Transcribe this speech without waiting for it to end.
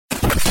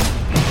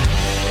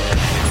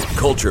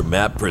Culture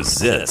Map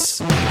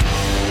presents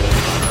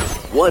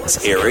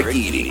What's Eric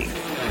Eating?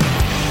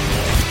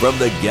 From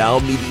the Gal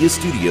Media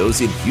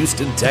Studios in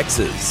Houston,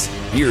 Texas,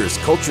 here's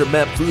Culture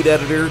Map food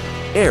editor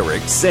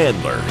Eric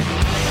Sandler.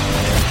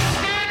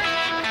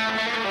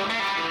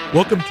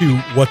 Welcome to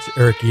What's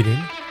Eric Eating,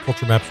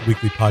 Culture Map's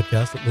weekly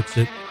podcast that looks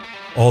at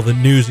all the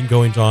news and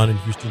goings on in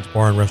Houston's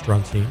bar and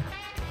restaurant scene.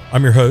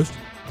 I'm your host,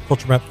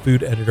 Culture Map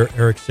food editor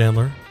Eric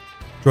Sandler.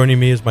 Joining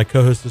me as my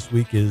co-host this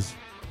week is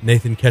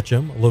Nathan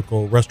Ketchum, a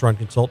local restaurant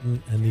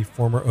consultant and the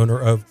former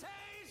owner of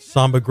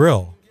Samba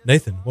Grill.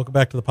 Nathan, welcome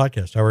back to the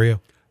podcast. How are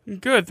you?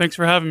 Good. Thanks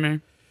for having me.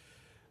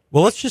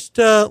 Well, let's just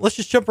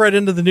jump right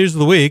into the news of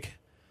the week.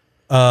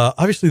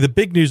 Obviously, the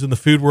big news in the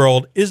food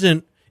world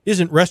isn't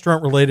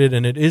restaurant related,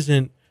 and it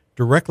isn't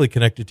directly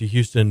connected to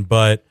Houston.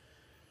 But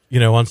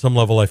on some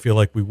level, I feel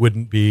like we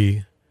wouldn't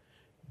be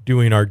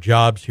doing our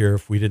jobs here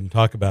if we didn't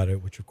talk about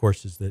it. Which, of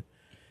course, is that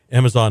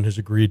Amazon has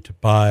agreed to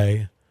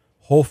buy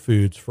Whole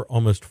Foods for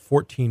almost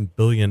 $14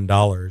 billion.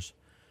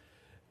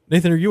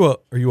 Nathan, are you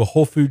a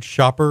Whole Foods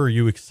shopper? Are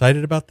you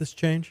excited about this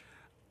change?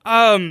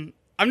 I'm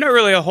not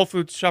really a Whole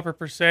Foods shopper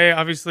per se.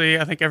 Obviously,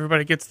 I think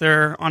everybody gets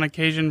there on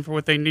occasion for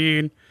what they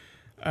need.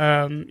 They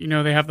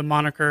have the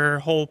moniker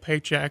whole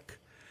paycheck.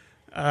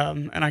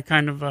 And I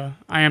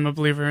am a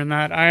believer in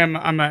that. I'm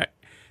a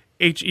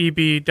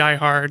HEB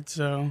diehard,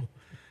 so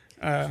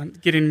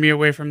getting me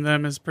away from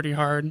them is pretty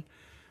hard.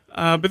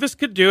 But this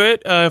could do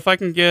it. If I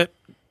can get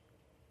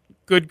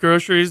good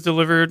groceries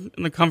delivered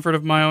in the comfort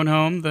of my own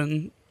home,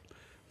 then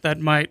that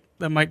might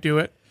do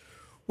it.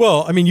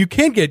 Well, I mean, you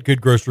can get good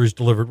groceries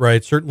delivered,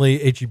 right? Certainly,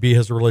 HEB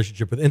has a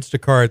relationship with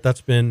Instacart.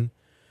 That's been,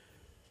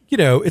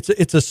 it's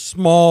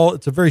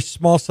a very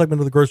small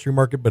segment of the grocery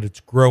market, but it's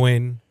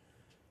growing.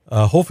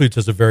 Whole Foods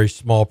has a very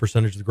small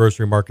percentage of the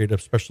grocery market,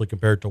 especially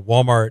compared to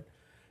Walmart.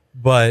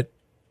 But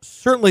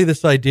certainly,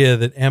 this idea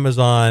that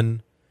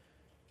Amazon,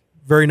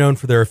 very known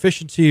for their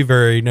efficiency,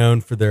 very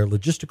known for their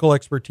logistical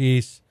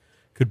expertise,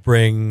 could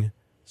bring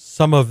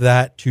some of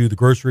that to the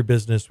grocery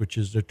business, which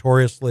is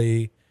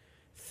notoriously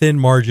thin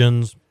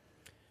margins.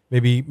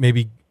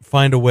 Maybe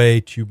find a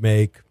way to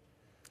make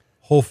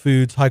Whole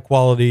Foods, high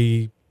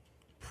quality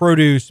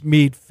produce,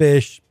 meat,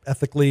 fish,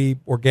 ethically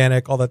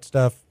organic, all that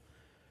stuff,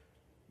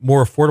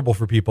 more affordable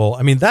for people.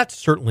 I mean, that's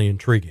certainly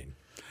intriguing.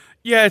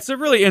 Yeah, it's a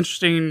really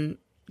interesting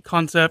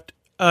concept.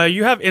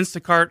 You have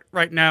Instacart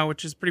right now,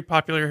 which is pretty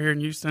popular here in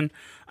Houston.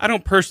 I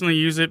don't personally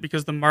use it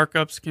because the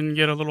markups can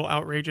get a little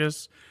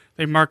outrageous.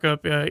 They mark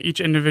up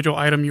each individual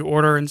item you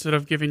order instead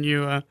of giving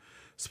you a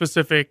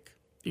specific,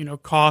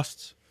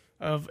 cost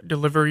of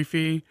delivery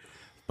fee.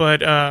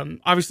 But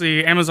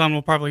obviously, Amazon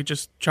will probably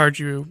just charge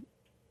you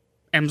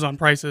Amazon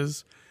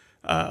prices.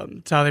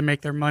 It's how they make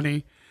their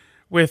money.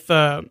 With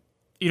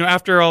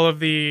after all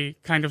of the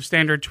kind of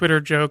standard Twitter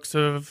jokes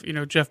of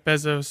Jeff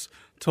Bezos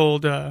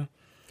told the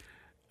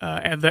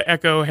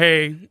Echo,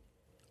 "Hey,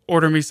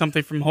 order me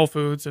something from Whole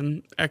Foods,"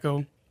 and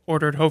Echo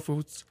ordered Whole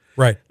Foods.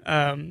 Right.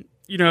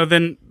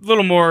 Then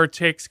little more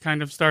takes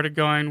kind of started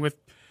going with,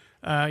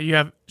 you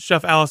have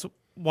Chef Alice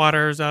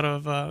Waters out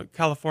of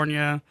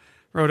California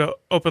wrote an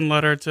open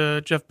letter to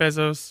Jeff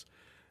Bezos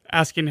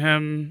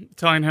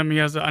telling him he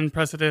has an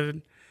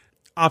unprecedented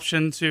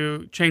option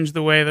to change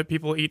the way that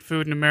people eat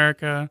food in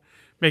America,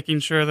 making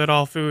sure that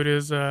all food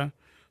is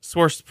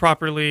sourced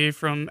properly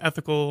from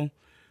ethical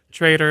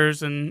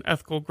traders and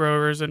ethical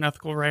growers and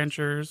ethical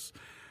ranchers.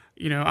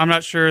 I'm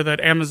not sure that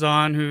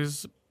Amazon,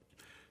 whose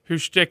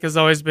shtick has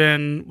always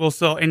been, we'll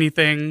sell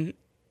anything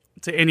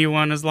to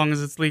anyone as long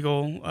as it's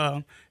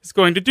legal, is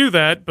going to do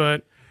that.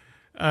 But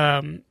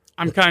I'm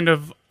kind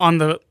of on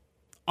the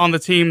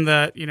team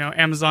that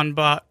Amazon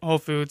bought Whole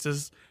Foods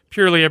is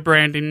purely a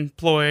branding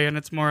ploy, and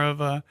it's more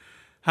of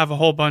have a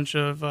whole bunch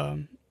of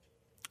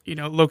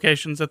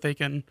locations that they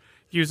can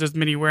use as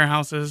mini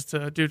warehouses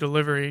to do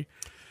delivery.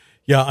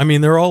 Yeah, I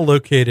mean, they're all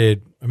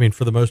located,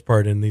 for the most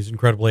part, in these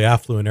incredibly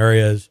affluent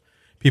areas.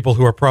 People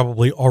who are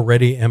probably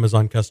already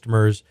Amazon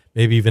customers,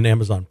 maybe even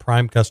Amazon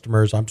Prime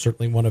customers. I'm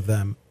certainly one of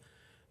them.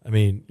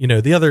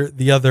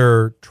 The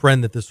other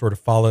trend that this sort of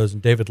follows,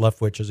 and David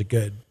Leftwich has a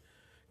good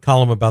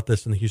column about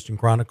this in the Houston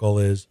Chronicle,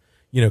 is,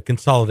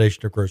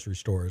 consolidation of grocery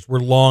stores. We're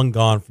long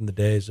gone from the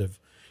days of,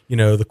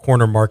 the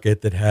corner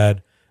market that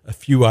had a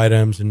few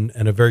items and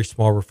a very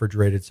small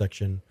refrigerated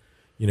section.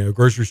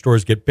 Grocery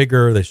stores get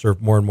bigger. They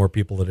serve more and more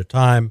people at a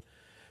time.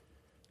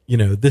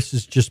 This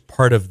is just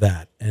part of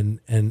that. And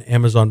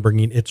Amazon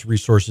bringing its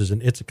resources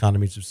and its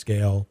economies of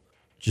scale,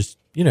 just,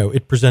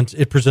 it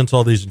presents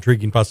all these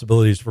intriguing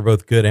possibilities for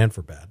both good and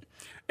for bad.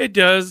 It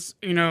does.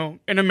 In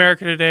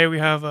America today, we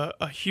have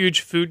a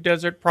huge food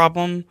desert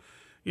problem.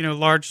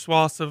 Large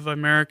swaths of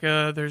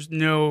America, there's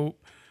no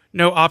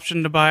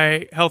option to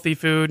buy healthy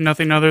food,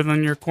 nothing other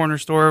than your corner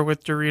store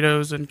with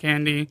Doritos and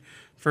candy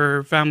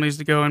for families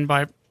to go and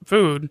buy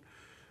food.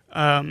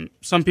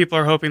 Some people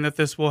are hoping that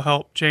this will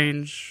help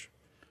change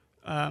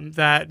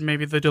that.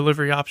 Maybe the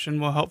delivery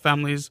option will help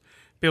families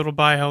be able to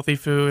buy healthy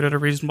food at a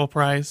reasonable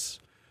price.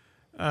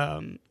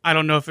 I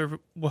don't know if it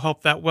will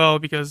help that well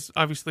because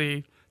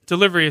obviously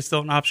delivery is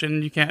still an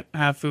option. You can't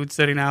have food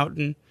sitting out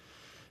and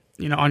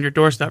on your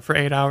doorstep for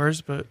 8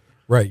 hours, but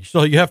right.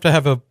 So you have to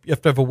have a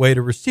way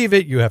to receive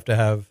it. You have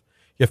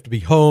to be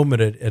home at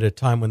a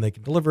time when they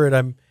can deliver it.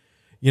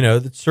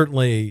 That's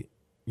certainly,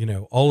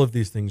 all of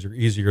these things are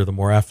easier the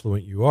more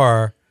affluent you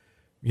are.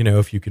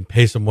 If you can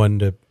pay someone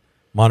to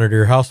monitor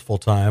your house full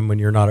time when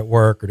you're not at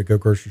work or to go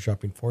grocery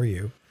shopping for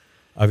you,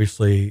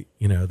 obviously,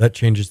 that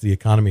changes the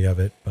economy of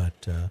it.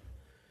 But,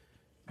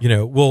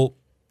 we'll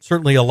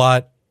certainly a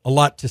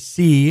lot to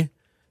see.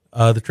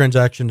 The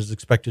transaction is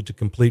expected to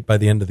complete by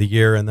the end of the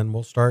year, and then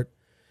we'll start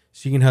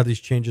seeing how these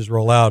changes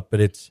roll out. But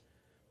it's,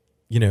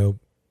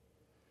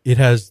 it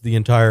has the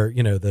entire,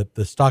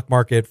 the stock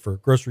market for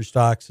grocery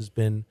stocks has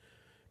been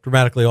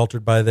dramatically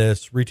altered by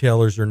this.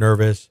 Retailers are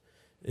nervous.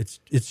 It's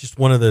just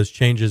one of those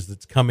changes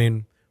that's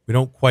coming. We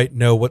don't quite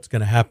know what's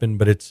going to happen,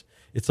 but it's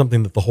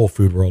something that the whole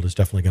food world is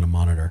definitely going to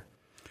monitor.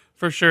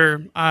 For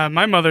sure.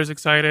 My mother's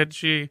excited.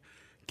 She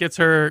gets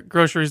her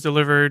groceries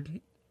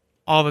delivered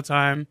all the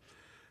time.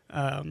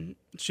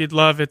 She'd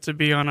love it to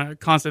be on a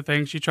constant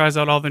thing. She tries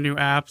out all the new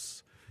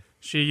apps.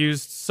 She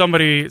used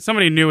somebody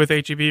new with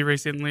HEB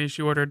recently.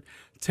 She ordered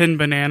 10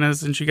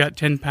 bananas and she got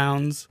 10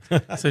 pounds.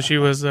 So she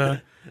was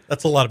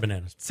that's a lot of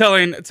bananas.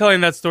 Telling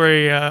that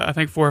story, I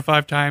think 4 or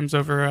 5 times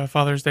over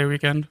Father's Day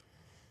weekend.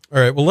 All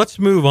right, well, let's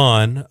move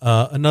on.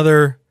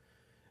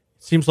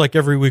 Seems like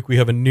every week we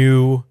have a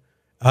new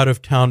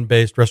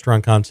out-of-town-based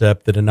restaurant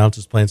concept that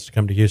announces plans to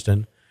come to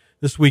Houston.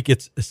 This week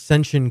it's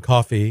Ascension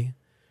Coffee,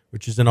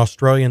 which is an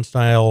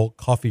Australian-style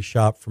coffee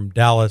shop from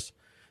Dallas.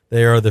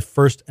 They are the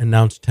first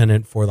announced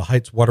tenant for the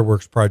Heights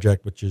Waterworks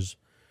project, which is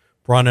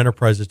Braun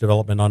Enterprises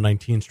development on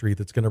 19th Street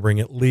that's going to bring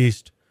at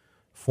least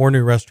 4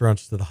 new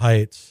restaurants to the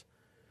Heights.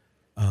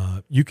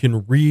 You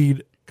can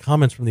read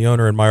comments from the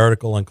owner in my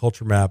article on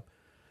Culture Map.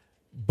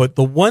 But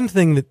the one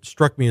thing that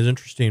struck me as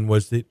interesting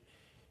was that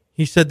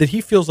he said that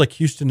he feels like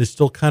Houston is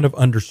still kind of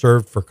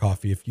underserved for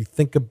coffee. If you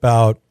think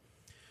about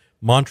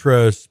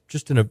Montrose,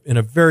 just in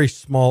a very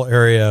small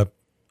area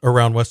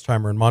around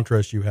Westheimer and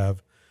Montrose, you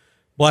have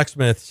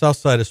Blacksmith,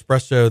 Southside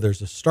Espresso,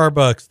 there's a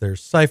Starbucks,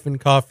 there's Siphon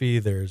Coffee,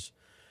 there's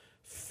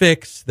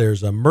Fix,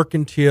 there's a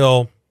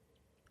Mercantile.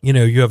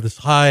 You have this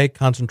high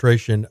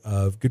concentration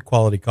of good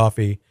quality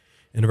coffee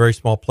in a very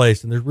small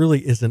place, and there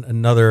really isn't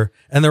another,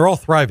 and they're all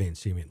thriving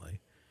seemingly.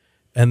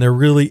 And there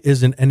really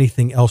isn't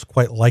anything else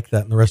quite like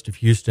that in the rest of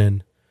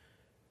Houston.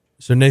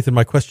 So Nathan,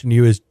 my question to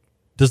you is,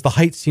 does the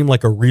Heights seem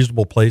like a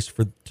reasonable place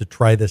to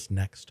try this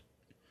next?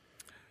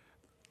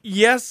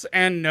 Yes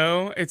and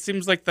no. It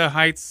seems like the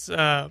Heights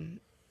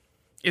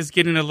is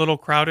getting a little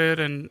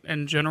crowded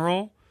in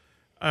general.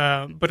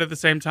 But at the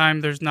same time,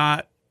 there's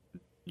not,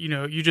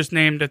 you just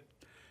named a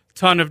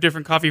ton of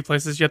different coffee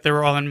places, yet they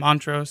were all in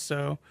Montrose.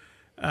 So,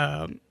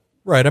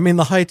 right. I mean,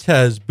 the Heights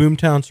has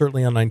Boomtown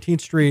certainly on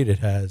 19th Street. It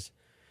has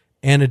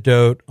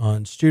Antidote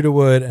on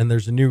Studewood, and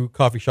there's a new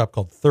coffee shop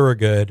called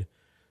Thorogood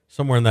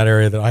somewhere in that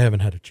area that I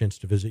haven't had a chance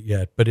to visit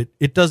yet, but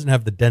it doesn't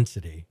have the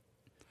density.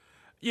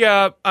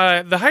 Yeah,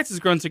 the Heights has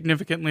grown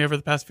significantly over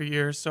the past few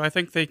years, so I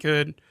think they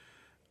could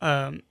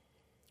hold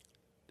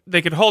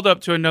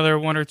up to another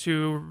 1 or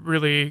 2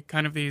 really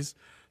kind of these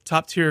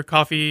top tier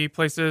coffee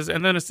places,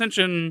 and then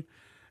Ascension,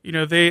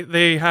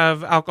 they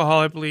have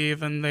alcohol, I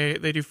believe, and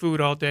they do food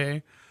all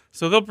day,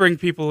 so they'll bring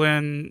people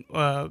in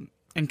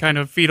and kind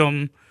of feed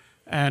them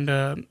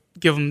and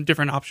give them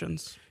different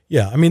options.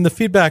 Yeah, I mean, the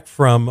feedback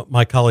from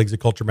my colleagues at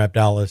Culture Map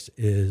Dallas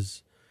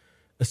is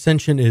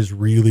Ascension is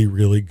really,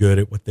 really good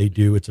at what they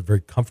do. It's a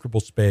very comfortable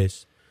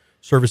space.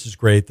 Service is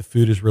great. The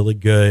food is really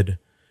good.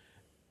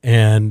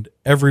 And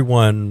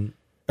everyone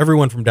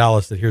from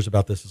Dallas that hears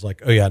about this is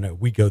like, oh, yeah, no,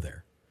 we go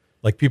there.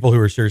 Like people who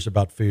are serious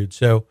about food.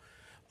 So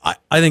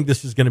I think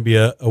this is going to be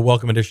a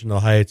welcome addition to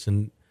the Heights,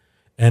 and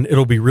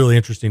it'll be really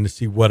interesting to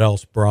see what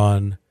else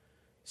Braun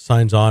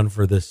signs on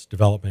for this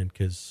development,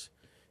 because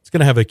it's going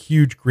to have a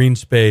huge green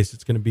space.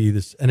 It's going to be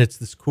this, and it's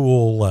this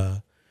cool,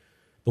 the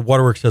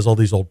waterworks has all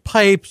these old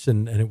pipes,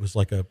 and it was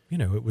like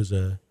it was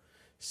a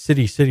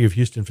city of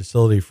Houston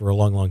facility for a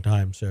long, long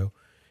time. So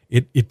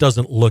it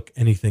doesn't look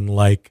anything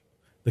like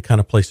the kind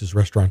of places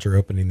restaurants are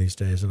opening these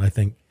days. And I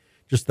think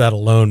just that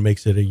alone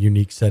makes it a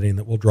unique setting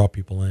that will draw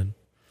people in.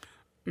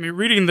 I mean,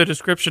 reading the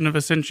description of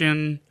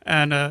Ascension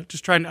and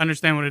just trying to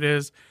understand what it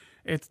is,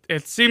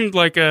 it seemed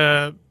like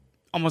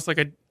almost like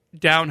a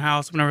down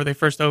house whenever they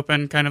first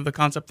opened, kind of the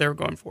concept they were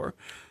going for.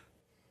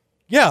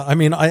 Yeah, I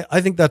mean,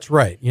 I think that's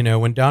right.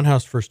 When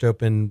Downhouse first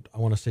opened, I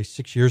want to say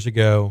 6 years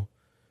ago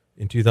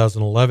in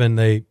 2011,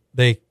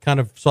 they kind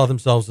of saw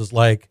themselves as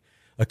like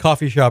a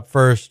coffee shop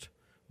first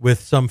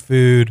with some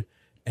food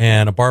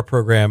and a bar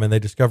program, and they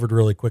discovered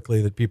really quickly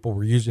that people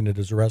were using it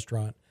as a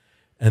restaurant,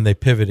 and they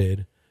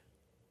pivoted.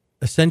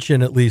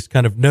 Ascension at least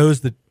kind of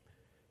knows that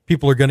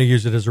people are going to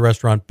use it as a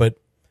restaurant,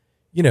 but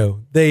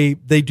they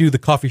do the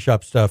coffee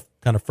shop stuff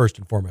kind of first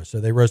and foremost. So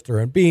they roast their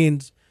own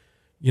beans.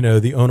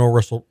 The owner,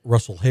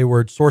 Russell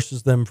Hayward,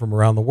 sources them from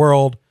around the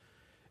world.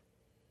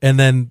 And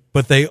then,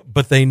 but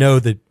they know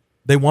that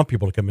they want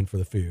people to come in for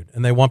the food,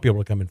 and they want people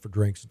to come in for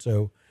drinks. And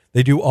so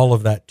they do all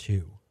of that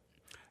too.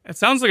 It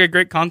sounds like a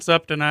great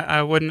concept, and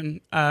I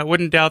wouldn't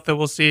doubt that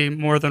we'll see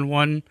more than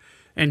one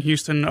in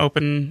Houston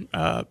open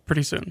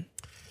pretty soon.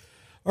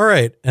 All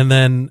right, and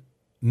then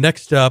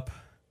next up,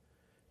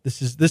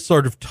 this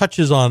sort of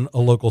touches on a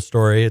local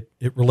story.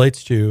 It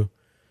relates to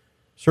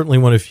certainly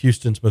one of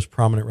Houston's most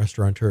prominent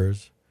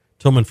restaurateurs,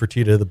 Tillman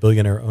Fertitta, the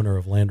billionaire owner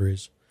of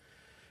Landry's,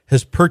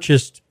 has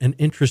purchased an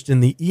interest in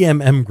the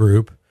EMM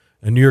Group,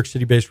 a New York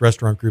City-based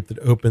restaurant group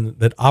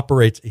that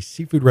operates a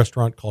seafood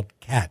restaurant called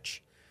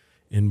Catch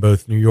in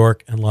both New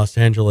York and Los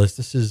Angeles.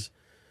 This is,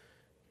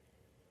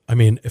 I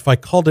mean, if I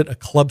called it a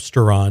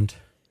clubstaurant,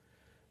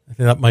 I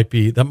think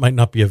that might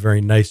not be a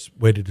very nice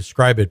way to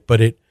describe it,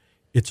 but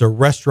it's a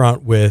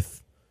restaurant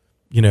with,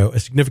 a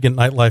significant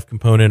nightlife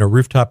component, a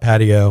rooftop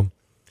patio,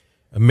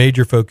 a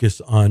major focus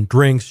on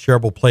drinks,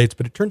 shareable plates,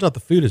 but it turns out the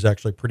food is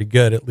actually pretty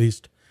good, at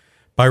least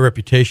by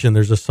reputation.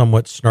 There's a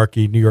somewhat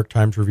snarky New York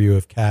Times review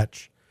of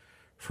Catch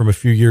from a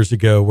few years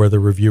ago where the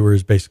reviewer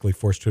is basically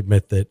forced to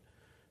admit that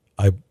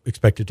I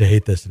expected to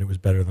hate this and it was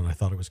better than I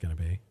thought it was going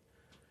to be.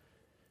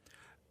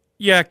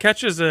 Yeah,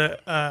 Catch is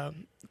a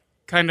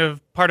kind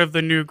of part of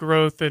the new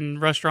growth in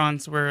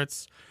restaurants where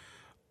it's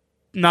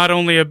not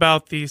only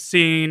about the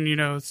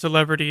scene,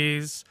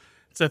 celebrities.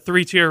 It's a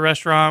 3-tier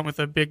restaurant with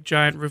a big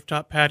giant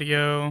rooftop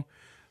patio,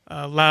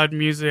 loud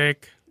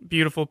music,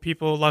 beautiful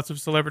people, lots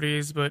of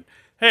celebrities, but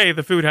hey,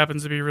 the food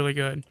happens to be really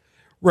good.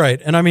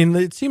 Right. And I mean,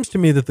 it seems to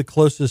me that the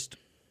closest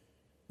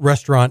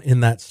restaurant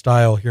in that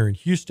style here in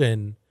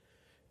Houston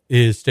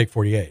is Steak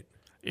 48.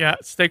 Yeah,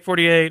 Steak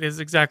 48 is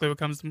exactly what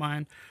comes to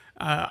mind.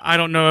 I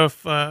don't know if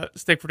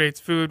Steak 48's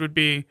food would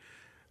be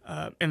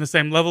in the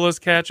same level as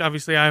Catch.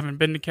 Obviously, I haven't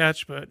been to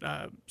Catch, but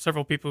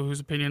several people whose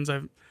opinions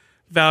I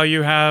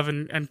value have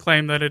and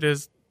claim that it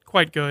is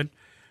quite good.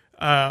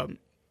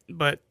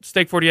 But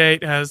Steak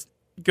 48 has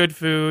good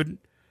food,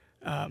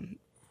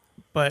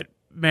 but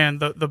man,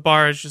 the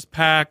bar is just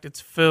packed.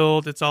 It's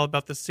filled. It's all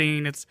about the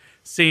scene. It's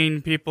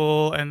seeing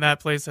people, and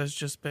that place has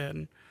just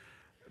been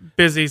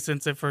busy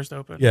since it first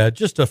opened. Yeah,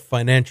 just a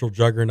financial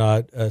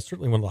juggernaut.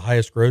 Certainly one of the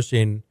highest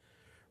grossing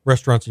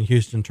restaurants in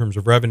Houston in terms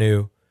of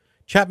revenue.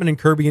 Chapman and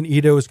Kirby and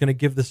Ito is going to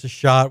give this a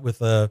shot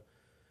with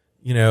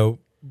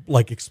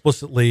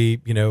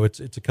explicitly,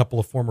 it's a couple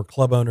of former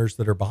club owners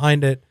that are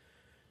behind it.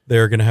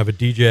 They're going to have a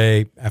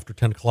DJ after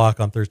 10 o'clock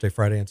on Thursday,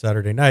 Friday, and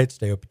Saturday night,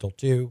 stay open till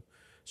 2,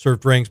 serve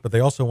drinks, but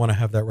they also want to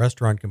have that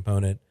restaurant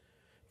component.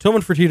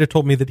 Tillman Fertitta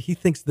told me that he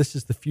thinks this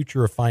is the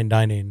future of fine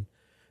dining,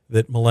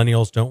 that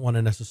millennials don't want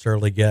to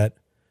necessarily get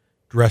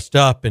dressed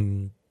up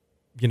and,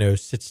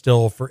 sit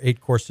still for 8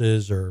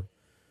 courses or,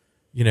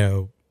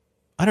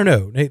 I don't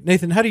know.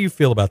 Nathan, how do you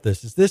feel about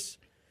this? Is this,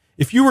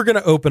 if you were going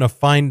to open a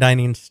fine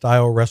dining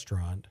style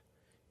restaurant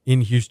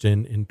in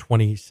Houston in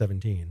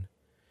 2017,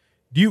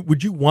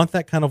 would you want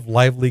that kind of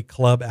lively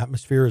club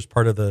atmosphere as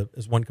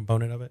as one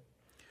component of it?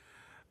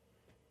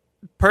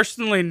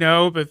 Personally,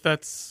 no, but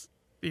that's,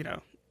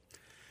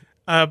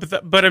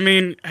 but I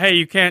mean, hey,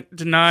 you can't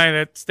deny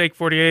that Steak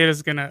 48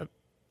 is going to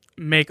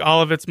make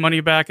all of its money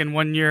back in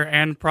 1 year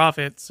and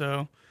profit.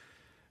 So,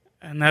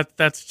 and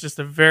that's just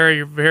a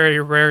very, very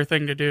rare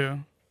thing to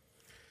do.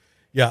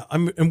 Yeah,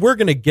 and we're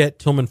going to get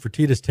Tillman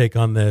Fertitta's take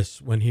on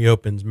this when he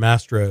opens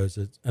Mastro's.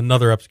 It's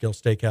another upscale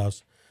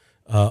steakhouse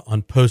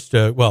on Post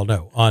Oak. Well,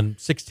 no, on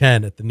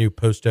 610 at the new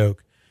Post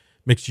Oak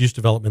mixed-use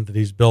development that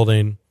he's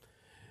building.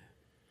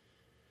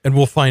 And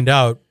we'll find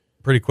out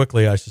pretty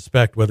quickly, I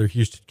suspect, whether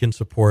Houston can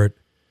support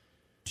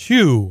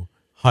 2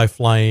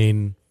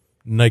 high-flying,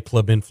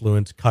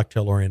 nightclub-influenced,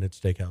 cocktail-oriented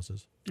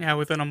steakhouses. Yeah,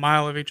 within a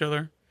mile of each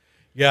other.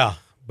 Yeah,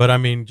 but I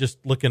mean,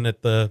 just looking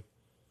at the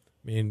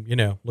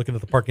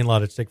parking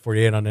lot at Steak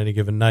 48 on any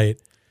given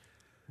night,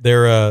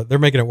 they're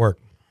making it work.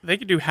 They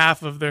could do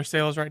half of their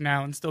sales right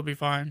now and still be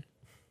fine.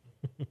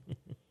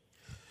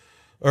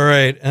 All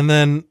right, and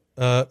then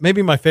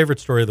maybe my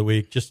favorite story of the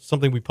week, just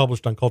something we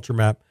published on Culture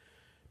Map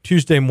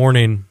Tuesday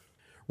morning.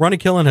 Ronnie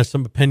Killen has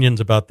some opinions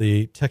about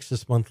the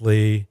Texas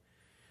Monthly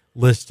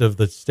list of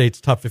the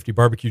state's top 50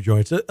 barbecue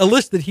joints, a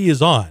list that he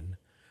is on,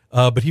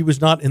 but he was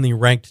not in the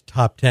ranked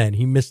top 10.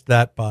 He missed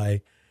that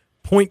by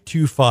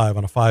 0.25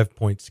 on a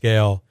 5-point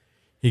scale.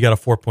 He got a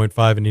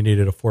 4.5 and he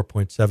needed a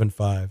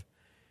 4.75.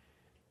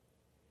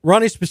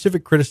 Ronnie's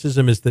specific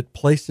criticism is that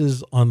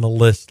places on the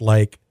list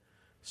like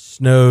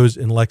Snow's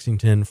in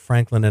Lexington,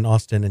 Franklin in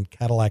Austin, and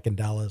Cadillac in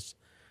Dallas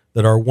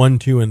that are 1,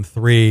 2, and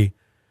 3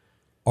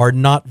 are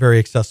not very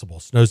accessible.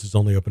 Snow's is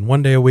only open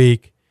 1 day a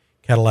week.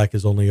 Cadillac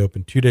is only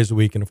open 2 days a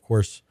week. And of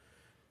course,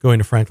 going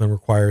to Franklin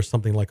requires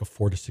something like a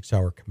 4 to 6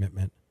 hour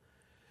commitment.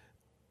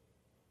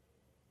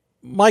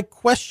 My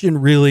question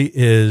really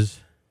is,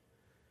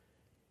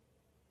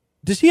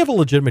 does he have a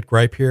legitimate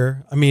gripe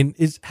here? I mean,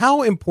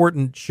 how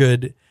important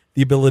should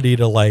the ability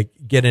to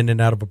get in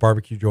and out of a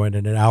barbecue joint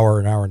in an hour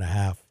and a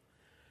half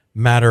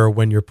matter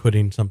when you're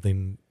putting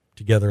something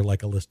together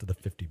like a list of the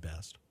 50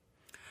 best?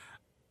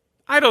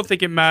 I don't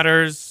think it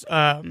matters,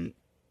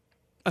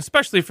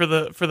 especially for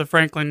the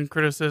Franklin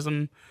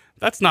criticism.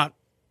 That's not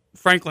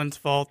Franklin's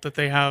fault that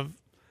they have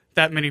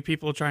that many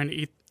people trying to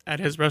eat at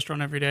his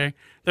restaurant every day.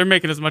 They're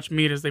making as much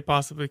meat as they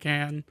possibly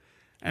can.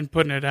 and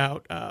putting it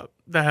out.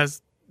 That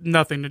has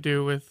nothing to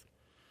do with,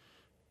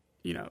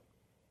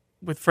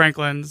 with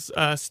Franklin's.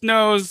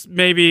 Snow's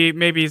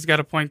maybe he's got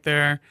a point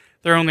there.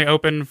 They're only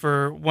open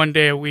for 1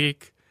 day a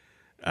week,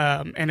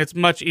 and it's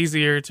much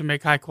easier to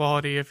make high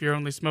quality if you're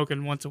only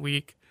smoking once a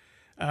week.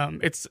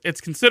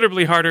 It's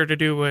considerably harder to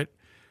do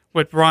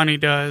what Ronnie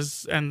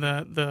does, and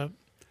the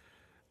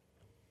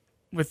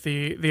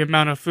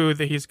amount of food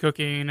that he's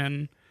cooking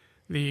and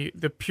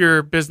the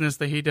pure business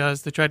that he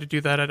does to try to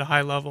do that at a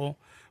high level.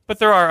 But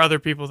there are other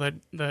people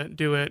that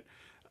do it,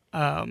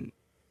 and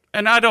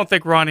I don't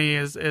think Ronnie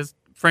is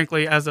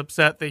frankly as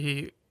upset that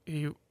he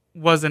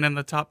wasn't in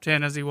the top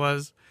 10 as he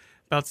was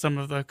about some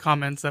of the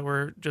comments that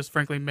were just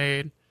frankly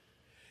made.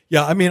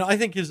 Yeah, I mean, I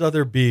think his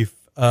other beef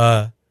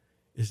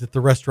is that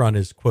the restaurant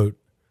is, quote,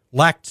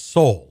 lacked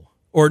soul.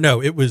 Or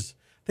no, it was,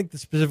 I think the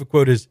specific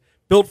quote is,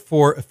 built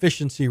for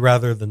efficiency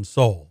rather than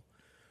soul,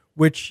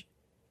 which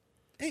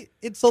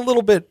it's a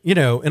little bit, in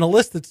a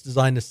list that's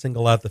designed to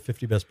single out the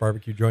 50 best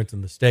barbecue joints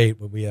in the state,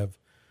 when we have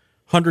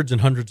hundreds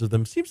and hundreds of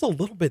them, seems a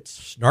little bit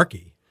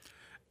snarky.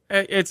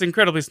 It's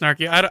incredibly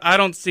snarky. I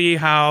don't see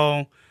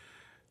how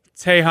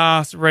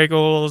Tejas,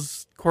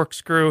 Regal's,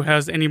 Corkscrew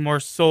has any more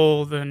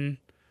soul than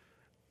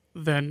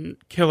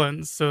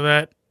Killen's. So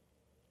that,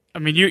 I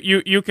mean,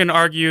 you can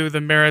argue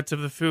the merits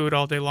of the food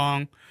all day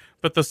long,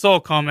 but the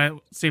soul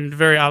comment seemed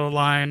very out of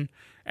line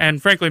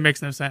and frankly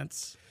makes no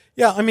sense.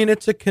 Yeah, I mean,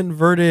 it's a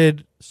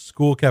converted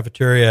school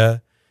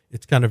cafeteria.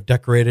 It's kind of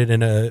decorated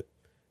in a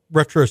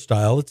retro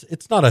style.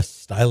 It's not a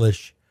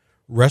stylish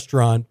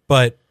restaurant,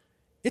 but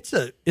it's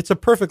a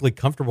perfectly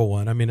comfortable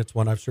one. I mean, it's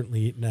one I've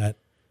certainly eaten at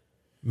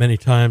many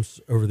times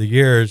over the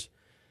years.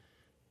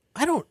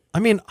 I don't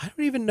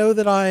even know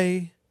that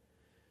I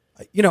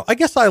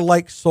guess I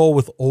like soul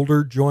with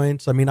older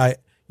joints. I mean,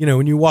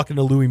 when you walk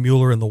into Louis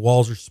Mueller and the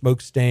walls are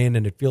smoke stained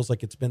and it feels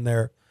like it's been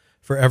there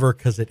forever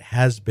because it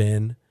has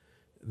been,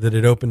 that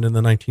it opened in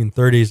the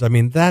 1930s. I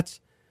mean,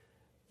 that's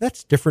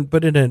different,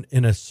 but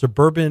in a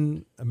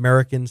suburban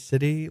American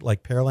city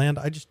like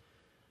Pearland,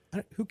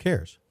 who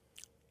cares?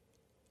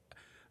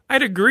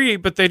 I'd agree,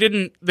 but they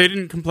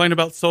didn't complain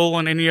about soul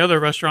on any other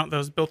restaurant that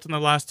was built in the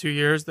last 2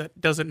 years that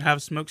doesn't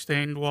have smoke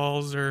stained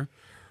walls or.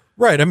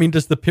 Right. I mean,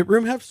 does the pit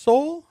room have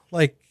soul?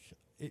 Like,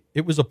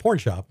 it was a porn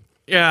shop.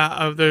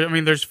 Yeah.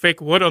 There's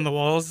fake wood on the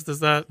walls. Does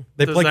that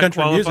they play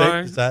country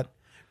qualify? music? Is that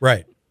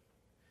right?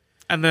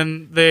 And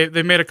then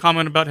they made a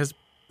comment about his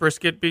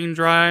brisket being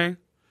dry.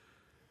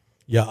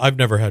 Yeah, I've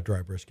never had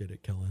dry brisket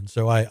at Killen,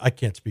 so I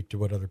can't speak to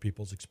what other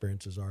people's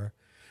experiences are.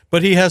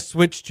 But he has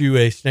switched to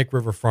a Snake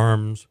River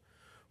Farms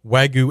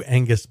Wagyu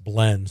Angus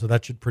blend, so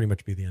that should pretty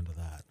much be the end of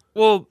that.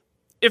 Well,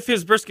 if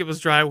his brisket was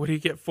dry, would he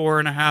get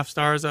 4.5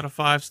 stars out of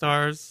 5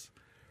 stars?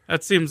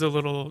 That seems a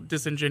little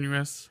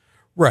disingenuous.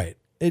 Right.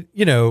 I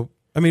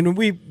mean,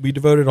 we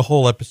devoted a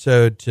whole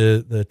episode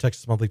to the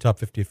Texas Monthly Top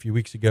 50 a few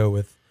weeks ago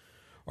with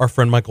our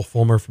friend Michael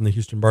Fulmer from the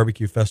Houston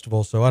Barbecue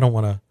Festival, so I don't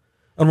want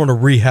to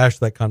rehash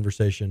that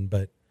conversation,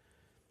 but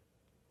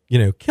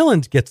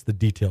Killen's gets the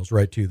details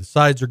right too. The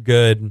sides are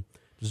good,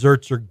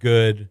 desserts are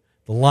good,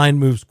 the line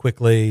moves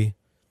quickly.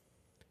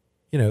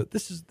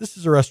 This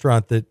is a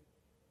restaurant that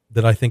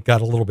I think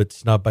got a little bit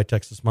snubbed by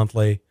Texas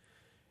Monthly,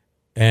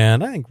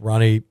 and I think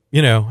Ronnie's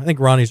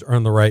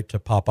earned the right to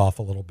pop off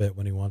a little bit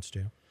when he wants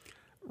to.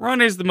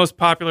 Ronnie's the most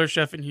popular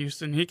chef in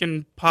Houston. He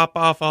can pop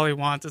off all he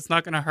wants. It's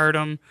not going to hurt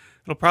him.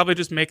 It'll probably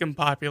just make him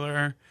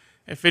popular.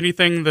 If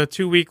anything, the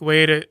 2-week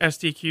wait at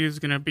STQ is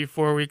going to be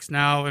 4 weeks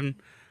now, and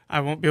I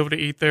won't be able to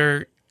eat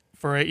there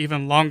for an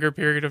even longer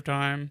period of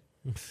time.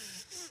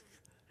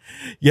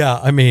 Yeah,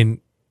 I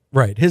mean,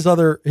 right. His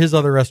other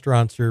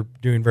restaurants are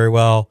doing very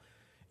well.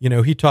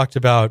 He talked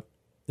about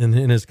in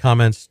his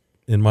comments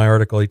in my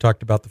article, he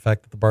talked about the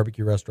fact that the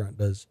barbecue restaurant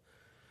does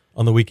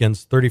on the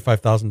weekends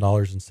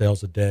 $35,000 in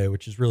sales a day,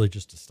 which is really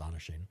just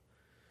astonishing.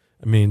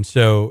 I mean,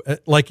 so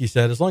like he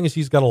said, as long as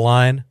he's got a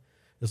line,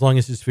 as long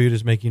as his food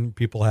is making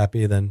people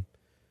happy, then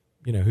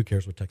who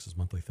cares what Texas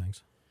Monthly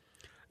thinks?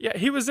 Yeah,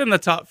 he was in the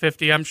top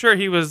 50. I'm sure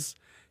he was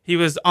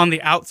on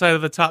the outside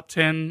of the top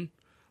 10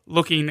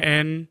 looking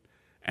in,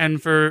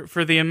 and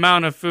for the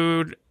amount of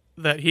food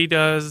that he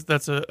does,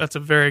 that's a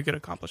very good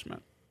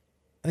accomplishment.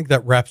 I think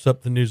that wraps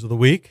up the news of the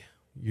week.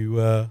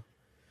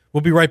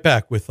 We'll be right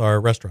back with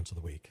our restaurants of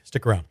the week.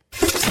 Stick around.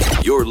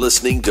 You're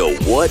listening to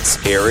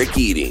What's Eric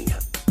Eating?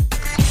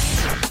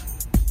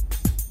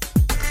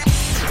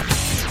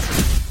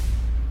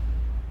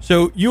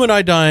 So you and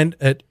I dined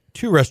at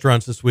 2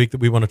 restaurants this week that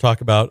we want to talk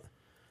about.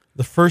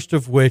 The first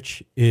of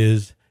which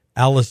is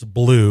Alice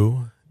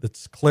Blue.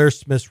 That's Claire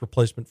Smith's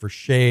replacement for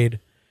Shade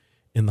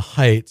in the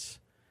Heights.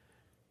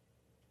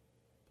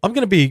 I'm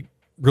going to be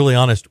really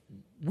honest.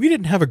 We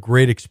didn't have a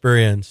great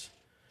experience,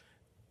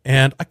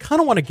 and I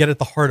kind of want to get at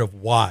the heart of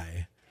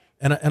why.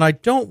 And I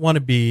don't want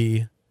to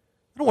be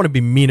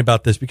mean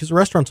about this because the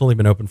restaurant's only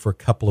been open for a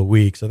couple of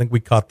weeks. I think we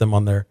caught them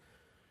on their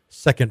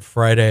second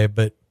Friday,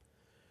 but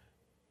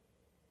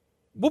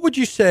what would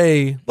you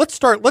say? Let's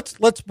start.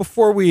 Let's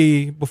before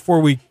we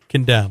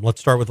condemn. Let's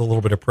start with a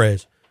little bit of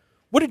praise.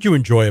 What did you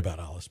enjoy about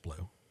Alice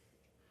Blue?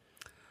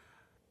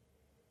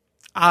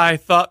 I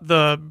thought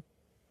the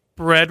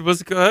bread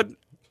was good.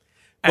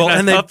 Well, I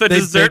and thought the they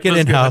dessert bake it was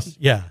in house. good.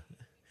 Yeah.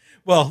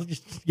 Well,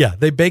 yeah,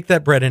 they bake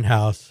that bread in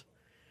house.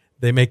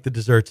 They make the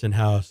desserts in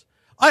house.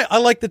 I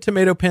like the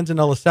tomato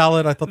panzanella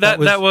salad. I thought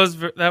that was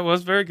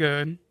very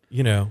good.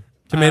 You know,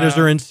 tomatoes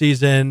are in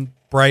season,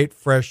 bright,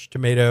 fresh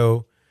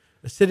tomato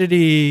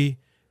acidity.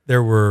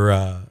 There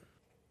was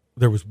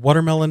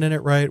watermelon in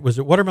it, right? Was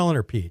it watermelon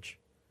or peach?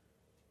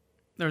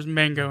 There was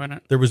mango in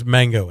it. There was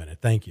mango in it.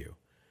 Thank you.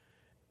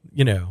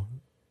 You know,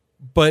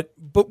 but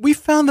we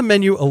found the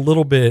menu a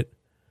little bit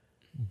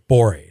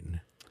boring,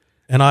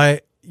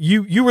 and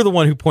you were the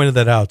one who pointed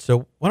that out.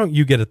 So why don't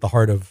you get at the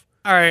heart of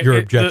your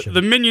objection?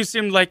 The menu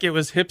seemed like it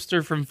was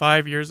hipster from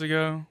 5 years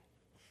ago.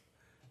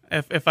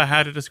 If I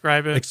had to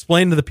describe it,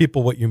 Explain to the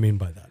people what you mean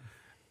by that.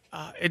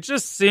 It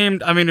just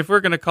seemed. I mean, if we're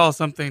gonna call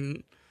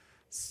something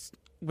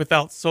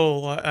without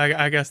soul,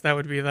 I guess that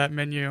would be that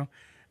menu.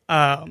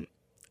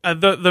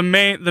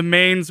 The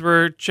mains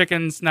were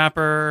chicken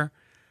snapper,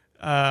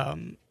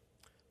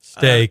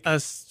 Steak, a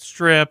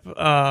strip,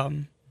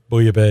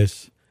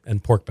 bouillabaisse,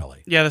 and pork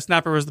belly. Yeah, the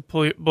snapper was the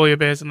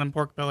bouillabaisse and then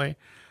pork belly.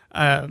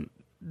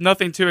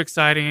 Nothing too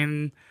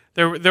exciting.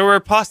 There were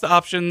pasta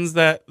options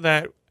that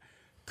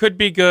could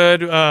be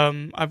good.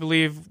 I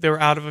believe they were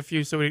out of a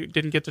few, so we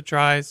didn't get to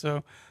try.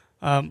 So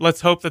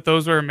let's hope that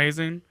those were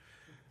amazing.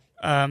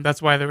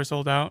 That's why they were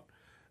sold out.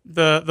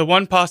 The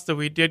one pasta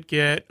we did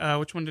get,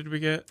 which one did we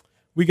get?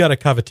 We got a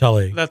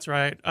cavatelli. That's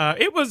right.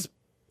 It was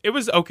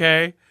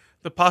okay.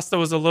 The pasta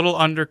was a little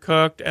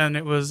undercooked and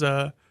it was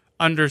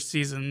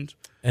under-seasoned.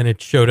 And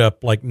it showed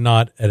up like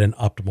not at an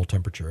optimal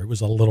temperature. It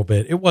was a little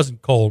bit. It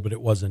wasn't cold, but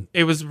it wasn't.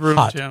 It was room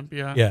hot. temp.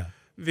 Yeah. Yeah.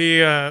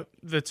 The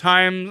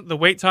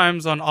wait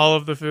times on all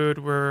of the food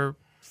were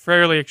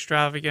fairly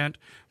extravagant.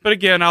 But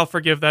again, I'll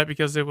forgive that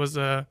because it was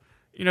they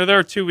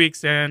were 2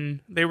 weeks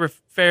in. They were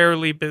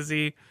fairly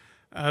busy.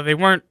 They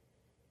weren't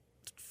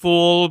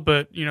full,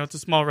 but it's a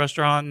small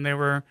restaurant, and they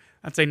were,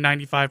 I'd say,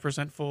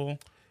 95% full.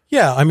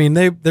 Yeah, I mean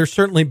they're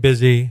certainly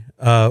busy.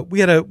 We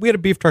had a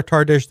beef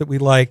tartare dish that we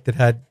liked that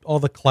had all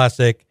the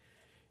classic.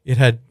 It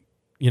had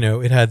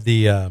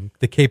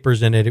the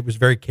capers in it. It was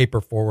very caper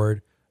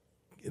forward.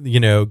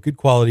 Good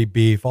quality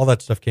beef. All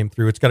that stuff came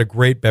through. It's got a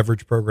great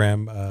beverage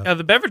program.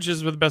 The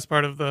beverages were the best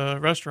part of the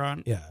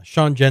restaurant. Yeah,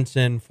 Sean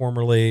Jensen,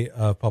 formerly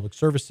of Public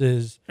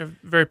Services, They're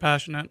very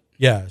passionate.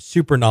 Yeah,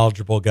 super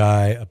knowledgeable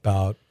guy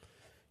about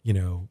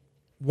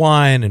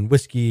wine and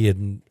whiskey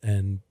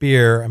and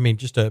beer. I mean,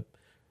 just a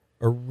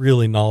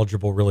really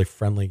knowledgeable, really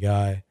friendly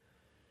guy.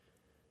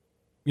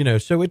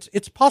 So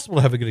it's possible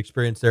to have a good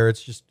experience there.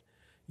 It's just,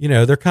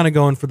 they're kind of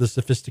going for the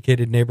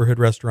sophisticated neighborhood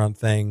restaurant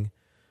thing.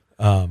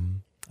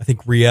 I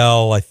think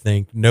Riel, I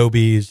think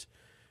Nobi's,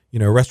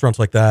 restaurants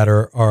like that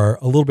are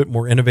a little bit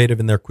more innovative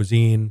in their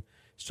cuisine,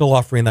 still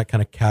offering that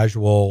kind of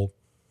casual,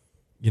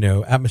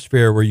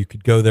 atmosphere where you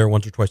could go there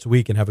once or twice a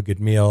week and have a good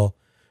meal.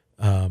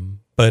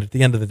 But at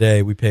the end of the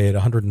day, we paid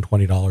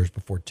 $120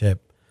 before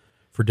tip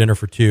for dinner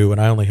for two, and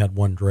I only had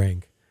one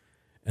drink.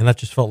 And that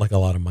just felt like a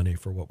lot of money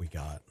for what we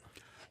got.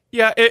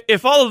 Yeah,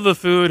 if all of the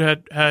food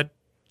had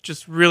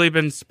just really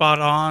been spot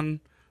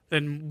on,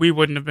 then we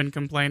wouldn't have been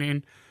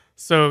complaining.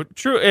 So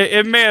true,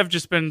 it may have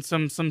just been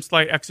some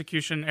slight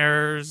execution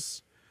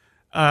errors,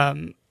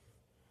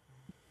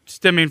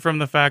 stemming from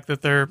the fact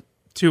that they're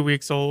 2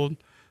 weeks old.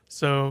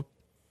 So,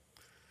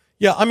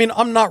 yeah, I mean,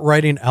 I'm not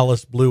writing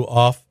Alice Blue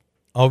off.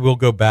 I will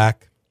go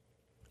back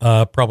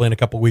probably in a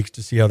couple weeks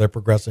to see how they're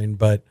progressing.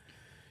 But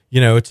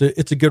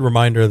it's a good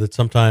reminder that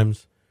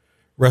sometimes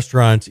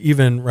restaurants,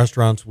 even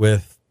restaurants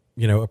with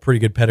a pretty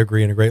good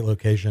pedigree and a great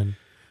location,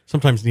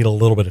 sometimes need a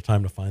little bit of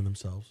time to find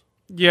themselves.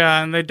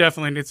 Yeah, and they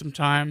definitely need some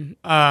time.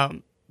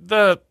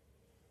 The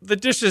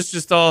dishes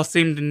just all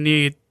seem to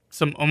need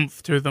some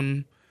oomph to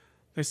them.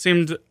 They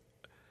seemed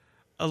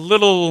a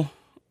little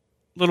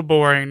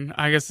boring.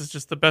 I guess it's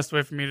just the best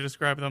way for me to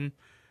describe them.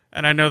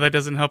 And I know that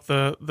doesn't help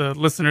the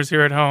listeners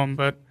here at home,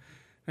 but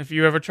if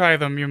you ever try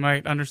them, you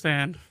might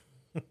understand.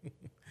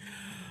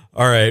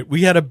 All right,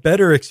 we had a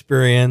better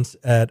experience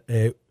at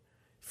a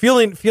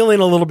feeling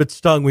a little bit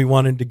stung. We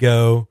wanted to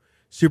go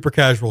super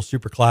casual,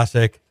 super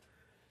classic.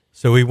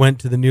 So we went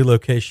to the new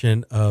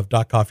location of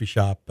Doc Coffee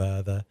Shop,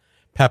 the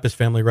Pappas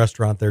family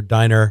restaurant, their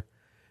diner.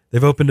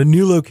 They've opened a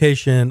new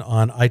location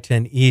on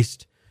I-10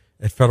 East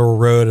at Federal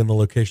Road in the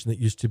location that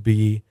used to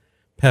be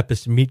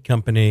Pappas Meat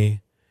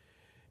Company.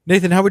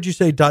 Nathan, how would you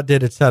say Dot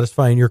did at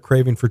satisfying your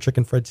craving for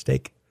chicken fried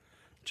steak?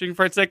 Chicken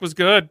fried steak was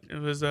good. It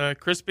was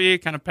crispy,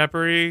 kind of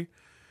peppery,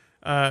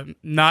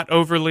 not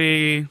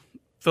overly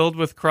filled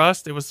with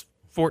crust. It was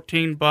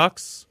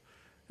 $14.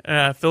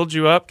 Filled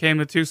you up, came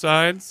to two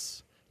sides.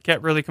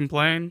 Can't really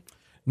complain.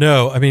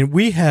 No, I mean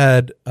we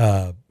started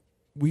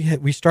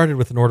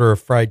with an order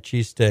of fried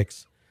cheese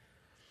sticks,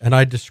 and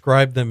I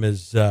described them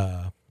as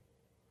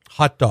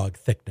hot dog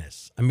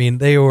thickness. I mean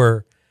they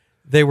were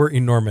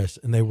enormous,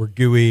 and they were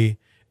gooey,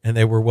 and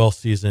they were well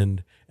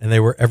seasoned, and they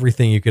were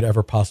everything you could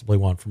ever possibly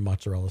want from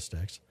mozzarella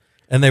sticks.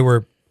 And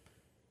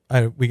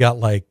we got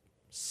like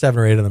 7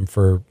 or 8 of them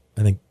for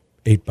I think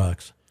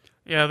 $8.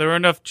 Yeah, there were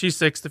enough cheese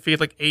sticks to feed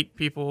like 8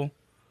 people.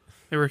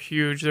 They were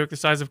huge. They were the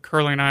size of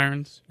curling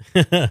irons.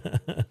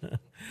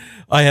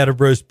 I had a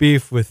roast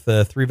beef with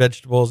 3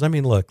 vegetables. I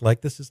mean, look,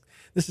 like this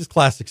is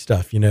classic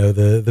stuff. You know,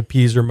 the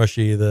peas are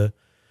mushy, the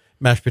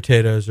mashed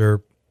potatoes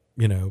are,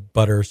 you know,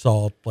 butter,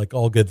 salt, like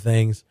all good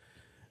things.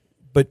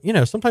 But, you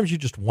know, sometimes you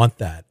just want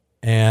that.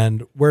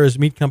 And whereas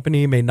Meat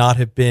Company may not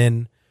have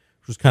been,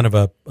 which was kind of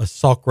a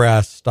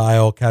saltgrass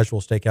style casual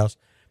steakhouse,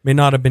 may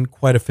not have been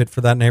quite a fit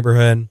for that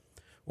neighborhood,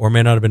 or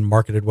may not have been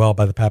marketed well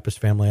by the Pappas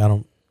family.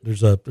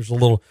 There's a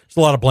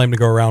lot of blame to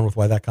go around with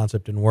why that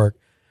concept didn't work.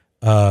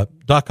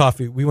 Doc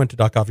Coffee, we went to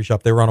Doc Coffee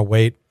Shop. They were on a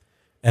wait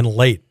and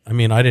late. I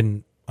mean, I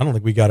don't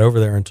think we got over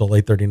there until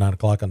 8:30, 9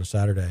 o'clock on a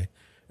Saturday,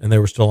 and they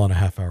were still on a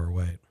half-hour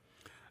wait.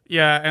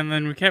 Yeah, and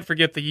then we can't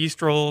forget the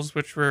yeast rolls,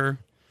 which were,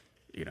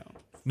 you know,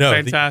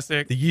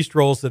 fantastic. The yeast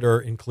rolls that are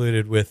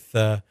included with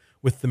the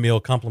meal,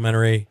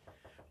 complimentary,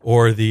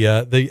 or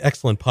the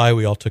excellent pie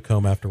we all took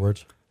home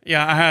afterwards.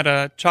 Yeah, I had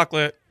a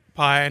chocolate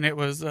pie, and it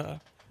was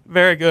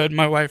very good.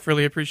 My wife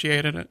really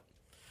appreciated it.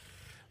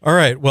 All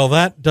right, well,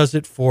 that does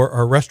it for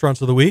our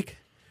restaurants of the week.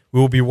 We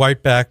will be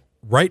right back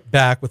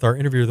with our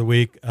interview of the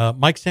week.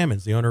 Mike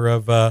Sammons, the owner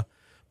of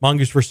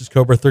Mongoose versus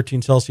Cobra,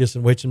 13 Celsius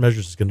and Weights and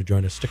Measures, is going to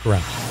join us. Stick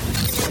around.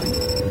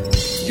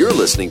 You're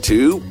listening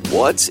to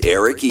What's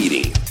Eric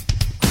Eating?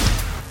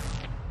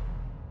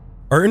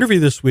 Our interview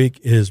this week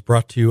is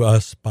brought to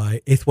us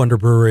by Eighth Wonder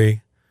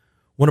Brewery,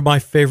 one of my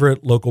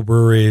favorite local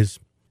breweries,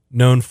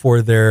 known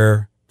for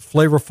their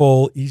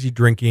flavorful, easy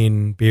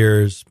drinking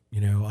beers.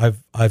 You know,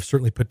 I've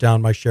certainly put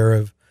down my share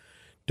of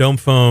Dome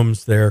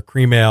Foams, their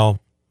cream ale,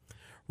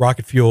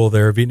 Rocket Fuel,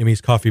 their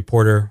Vietnamese coffee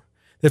porter.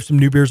 They have some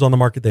new beers on the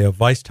market. They have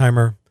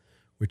Weissheimer,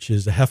 which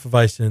is a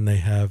Hefeweizen. They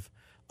have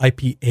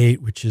IP8,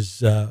 which is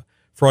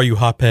for all you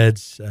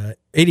hopheads,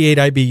 88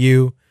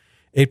 IBU,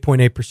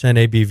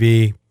 8.8%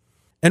 ABV.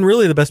 And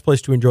really the best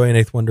place to enjoy an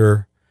Eighth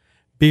Wonder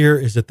beer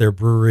is at their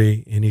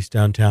brewery in East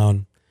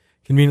Downtown,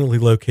 conveniently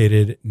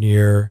located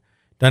near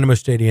Dynamo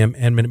Stadium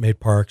and Minute Maid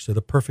Park. So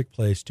the perfect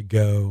place to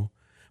go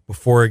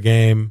before a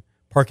game.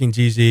 Parking's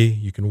easy.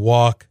 You can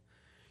walk.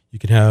 You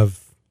can have,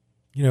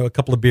 you know, a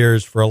couple of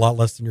beers for a lot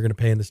less than you're going to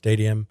pay in the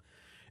stadium.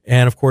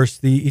 And of course,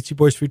 the Eatsy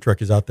Boys food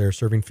truck is out there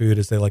serving food,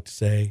 as they like to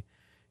say,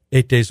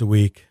 8 days a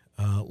week,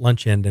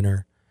 lunch and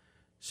dinner.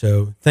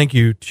 So thank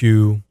you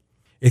to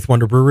Eighth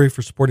Wonder Brewery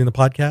for supporting the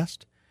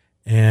podcast.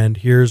 And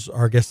here's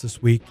our guest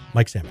this week,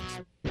 Mike Sammons.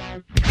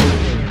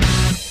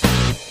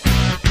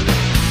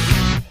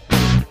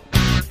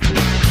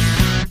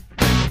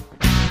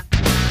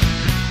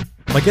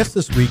 My guest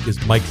this week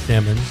is Mike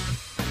Sammons.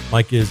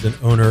 Mike is an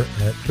owner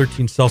at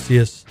 13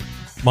 Celsius,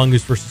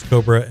 Mongoose versus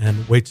Cobra,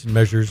 and Weights and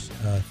Measures,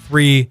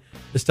 3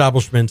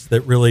 establishments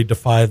that really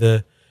defy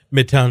the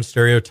Midtown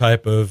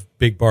stereotype of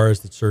big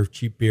bars that serve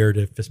cheap beer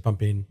to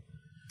fist-pumping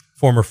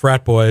former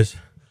frat boys.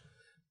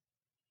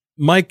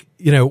 Mike,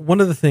 you know, one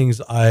of the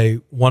things I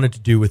wanted to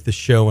do with this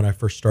show when I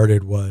first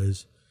started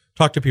was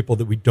talk to people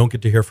that we don't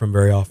get to hear from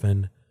very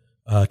often,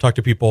 talk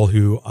to people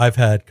who I've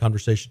had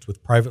conversations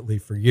with privately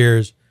for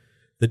years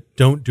that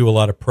don't do a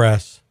lot of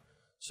press.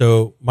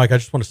 So, Mike, I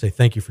just want to say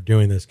thank you for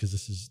doing this, because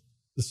this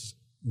is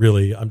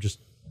really, I'm just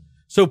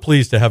so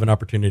pleased to have an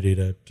opportunity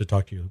to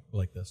talk to you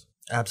like this.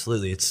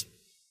 Absolutely. It's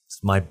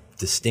my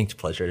distinct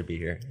pleasure to be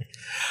here.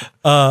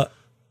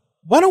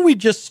 Why don't we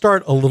just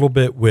start a little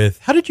bit with,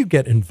 how did you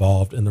get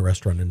involved in the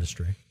restaurant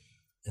industry?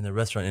 In the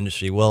restaurant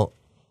industry, well,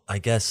 I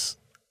guess,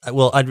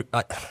 I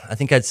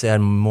think I'd say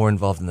I'm more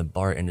involved in the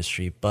bar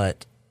industry,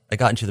 but I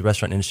got into the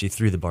restaurant industry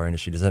through the bar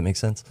industry. Does that make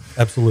sense?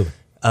 Absolutely.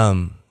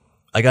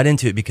 I got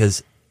into it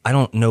because I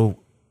don't know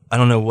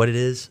what it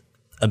is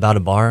about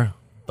a bar,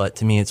 but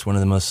to me, it's one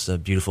of the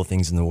most beautiful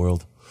things in the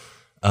world.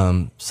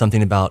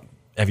 Something about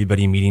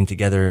everybody meeting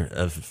together,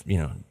 of, you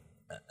know,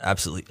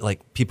 absolutely,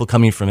 like people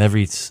coming from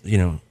every, you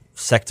know,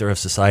 sector of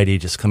society,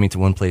 just coming to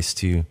one place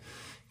to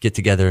get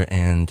together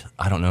and,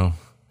 I don't know,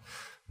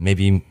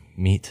 maybe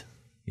meet,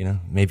 you know,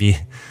 maybe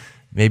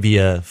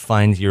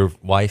find your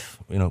wife,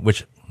 you know,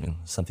 which, you know,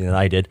 something that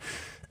I did.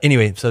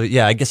 Anyway, so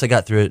yeah, I guess I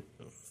got through it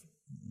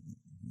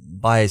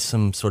by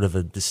some sort of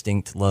a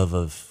distinct love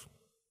of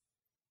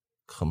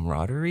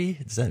camaraderie.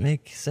 Does that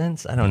make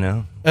sense? I don't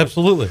know.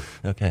 Absolutely.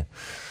 Okay.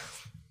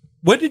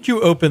 When did you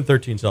open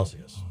 13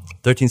 Celsius?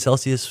 13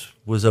 Celsius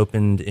was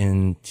opened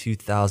in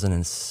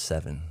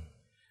 2007.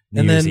 New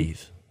And Year's then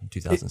Eve,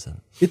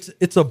 2007.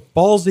 It's a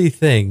ballsy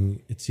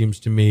thing, it seems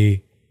to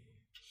me,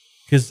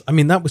 because, I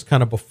mean, that was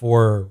kind of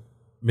before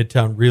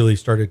Midtown really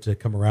started to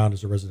come around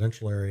as a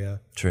residential area.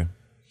 True.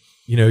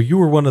 You know, you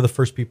were one of the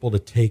first people to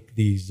take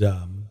these,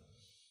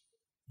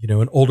 you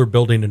know, an older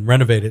building and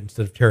renovate it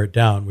instead of tear it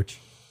down, which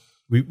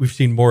we've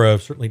seen more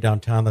of, certainly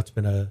downtown. That's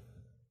been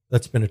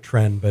a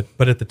trend,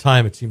 but at the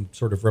time it seemed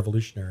sort of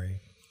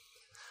revolutionary.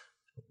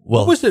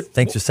 Well, what was it?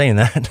 Thanks for saying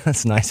that.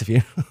 That's nice of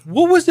you.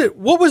 What was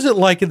it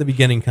like in the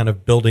beginning, kind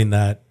of building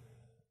that,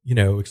 you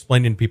know,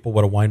 explaining to people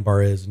what a wine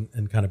bar is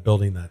and kind of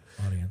building that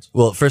audience?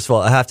 Well, first of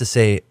all, I have to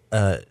say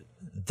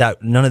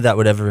that none of that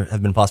would ever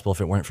have been possible if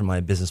it weren't for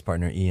my business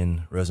partner,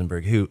 Ian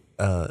Rosenberg, who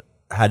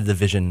had the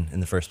vision in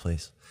the first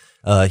place.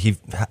 He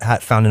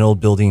found an old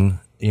building,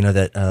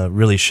 that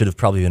really should have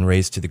probably been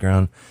razed to the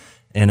ground,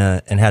 and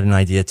had an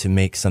idea to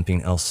make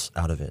something else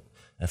out of it.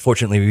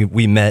 Fortunately,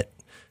 we met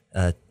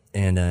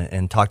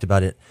and talked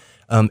about it.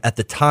 At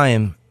the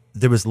time,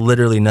 there was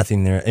literally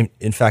nothing there.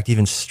 In fact,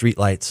 even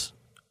streetlights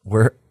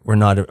were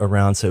not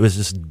around, so it was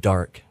just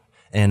dark.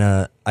 And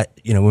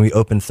when we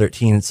opened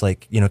 13, it's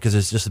like, because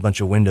there's just a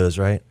bunch of windows,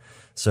 right?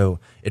 So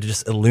it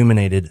just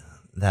illuminated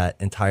that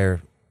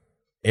entire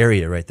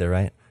area right there,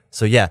 right?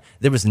 So yeah,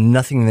 there was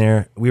nothing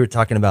there. We were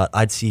talking about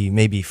I'd see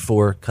maybe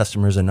 4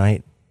 customers a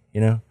night,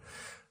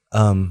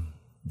 That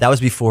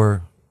was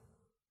before.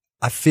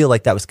 I feel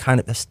like that was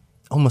that's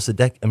almost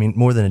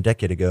more than a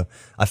decade ago.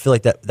 I feel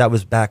like that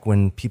was back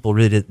when people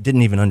really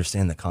didn't even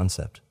understand the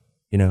concept,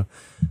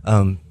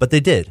 but they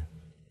did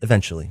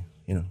eventually,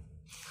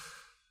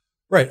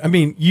 Right. I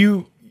mean,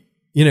 you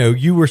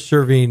were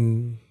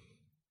serving,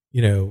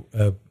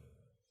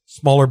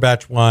 smaller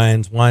batch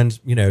wines,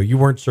 you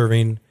weren't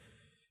serving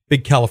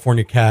big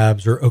California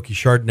cabs or oaky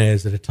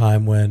Chardonnays at a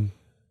time when,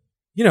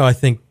 I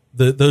think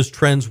those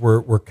trends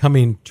were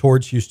coming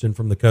towards Houston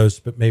from the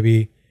coast, but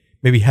maybe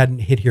hadn't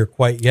hit here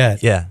quite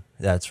yet. Yeah,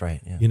 that's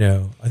right.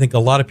 Yeah. I think a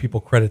lot of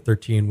people credit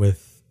 13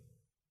 with,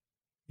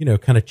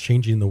 kind of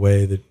changing the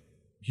way that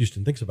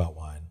Houston thinks about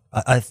wine.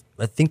 I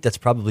think that's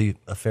probably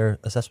a fair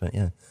assessment.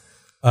 Yeah.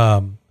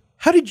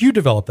 How did you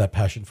develop that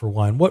passion for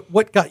wine?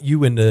 What got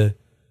you into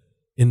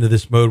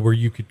this mode where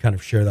you could kind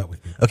of share that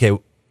with me? Okay.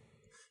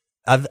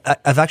 I've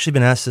actually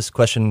been asked this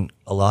question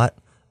a lot,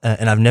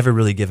 and I've never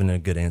really given a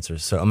good answer.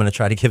 So I'm going to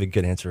try to give a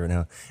good answer right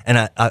now.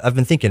 And I've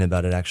been thinking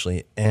about it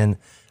actually. And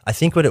I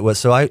think what it was,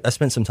 so I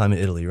spent some time in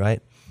Italy,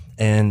 right?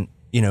 And,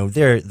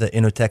 there, the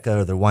Enoteca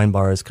or the wine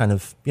bar is kind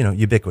of,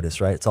 ubiquitous,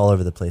 right? It's all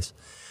over the place.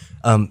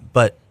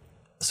 But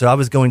so I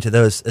was going to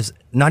those as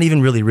not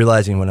even really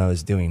realizing what I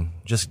was doing,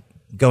 just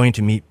going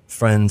to meet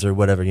friends or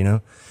whatever,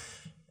 And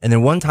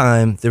then one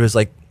time there was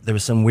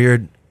some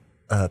weird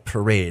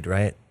parade,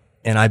 right?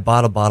 And I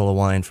bought a bottle of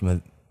wine from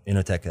a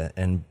Enoteca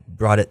and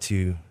brought it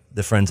to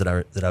the friends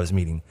that I was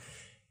meeting.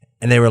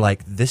 And they were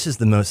like, this is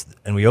the most,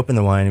 and we opened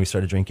the wine and we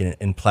started drinking it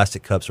in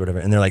plastic cups or whatever.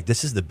 And they're like,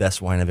 this is the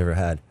best wine I've ever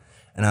had.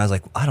 And I was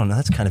like, I don't know,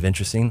 that's kind of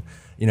interesting.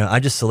 I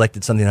just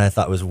selected something that I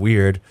thought was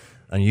weird,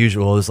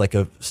 unusual. It was like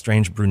a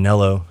strange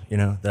Brunello,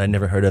 that I'd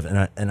never heard of.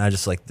 And I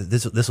just like,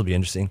 this will be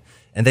interesting.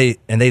 And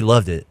they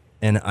loved it.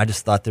 And I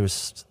just thought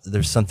there's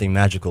something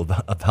magical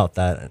about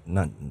that.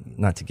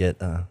 Not to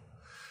get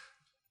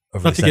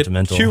overly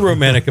sentimental. Get too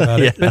romantic about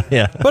it.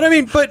 Yeah. But I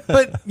mean, but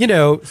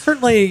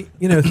certainly,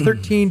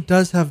 13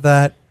 does have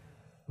that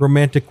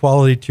romantic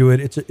quality to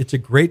it. It's a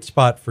great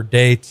spot for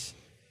dates.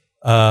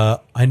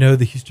 I know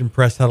the Houston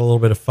Press had a little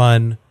bit of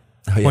fun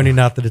pointing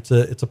out that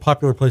it's a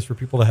popular place for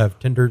people to have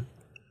Tinder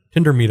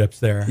meetups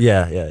there.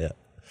 Yeah.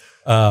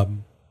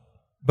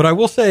 But I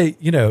will say,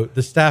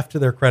 the staff, to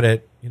their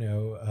credit,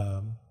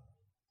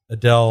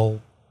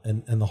 Adele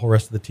and the whole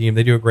rest of the team,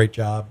 they do a great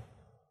job.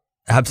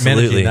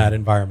 Absolutely. Managing that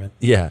environment.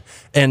 Yeah.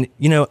 And,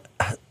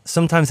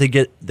 sometimes they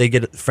get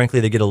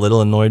a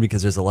little annoyed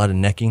because there's a lot of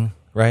necking,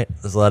 right?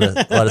 There's a lot of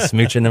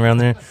smooching around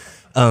there.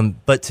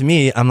 But to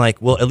me, I'm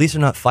like, well, at least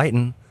they're not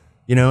fighting.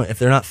 If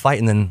they're not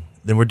fighting,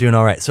 then we're doing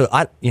all right. So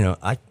I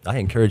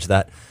encourage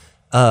that.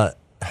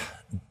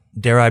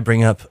 Dare I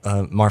bring up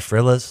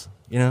Marfrella's,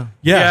 Yeah,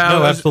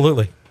 no,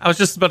 absolutely. I was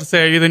just about to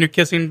say, are you the new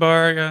kissing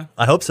bar? Yeah.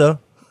 I hope so.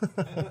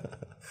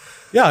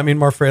 Yeah, I mean,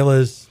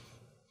 Marfrella's,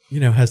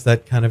 has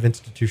that kind of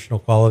institutional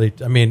quality.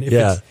 I mean,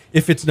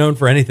 if it's known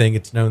for anything,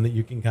 it's known that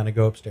you can kind of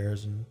go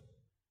upstairs and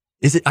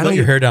let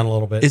your hair down a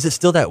little bit. Is it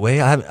still that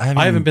way? I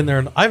haven't been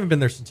there. I haven't been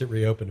there since it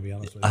reopened, to be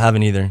honest with you. I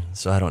haven't either,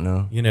 so I don't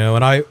know.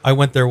 And I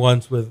went there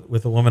once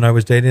with a woman I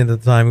was dating at the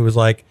time who was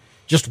like,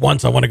 just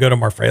once I want to go to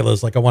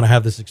Marfrella's, like I want to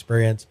have this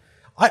experience.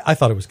 I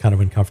thought it was kind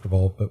of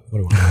uncomfortable, but what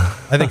do I know?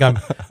 I think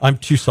I'm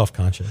too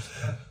self-conscious.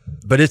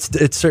 But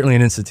it's certainly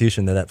an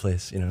institution, that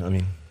place. I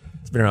mean,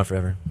 it's been around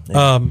forever.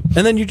 Yeah. And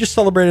then you just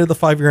celebrated the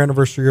 5-year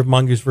anniversary of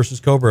Mongoose versus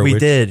Cobra. We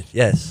did,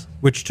 yes.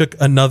 Which took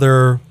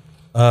another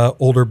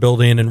older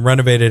building and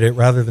renovated it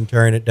rather than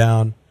tearing it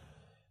down.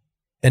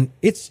 And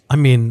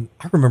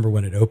I remember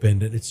when it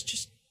opened, and it's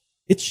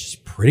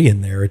just pretty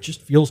in there. It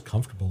just feels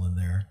comfortable in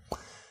there.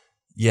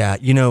 Yeah,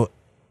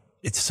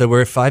 so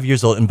we're 5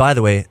 years old, and by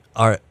the way,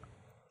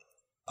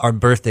 our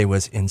birthday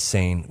was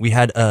insane. We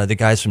had the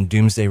guys from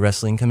Doomsday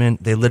Wrestling come in.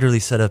 They literally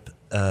set up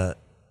a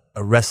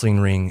wrestling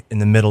ring in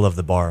the middle of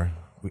the bar.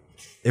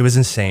 It was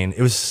insane.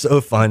 It was so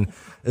fun.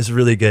 It was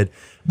really good.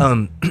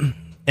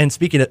 And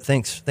speaking of,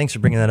 thanks for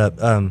bringing that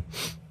up.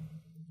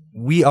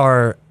 We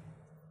are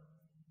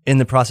in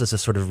the process of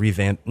sort of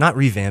not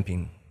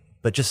revamping,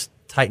 but just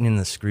tightening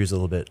the screws a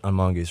little bit on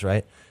Mongoose,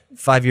 right?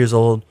 5 years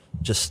old,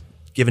 just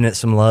giving it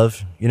some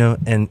love,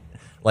 and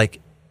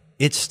like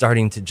it's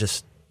starting to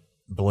just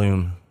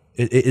bloom.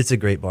 It's a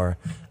great bar.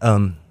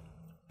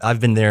 I've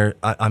been there.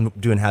 I'm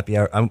doing happy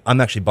hour.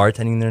 I'm actually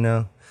bartending there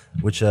now,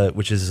 which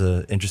is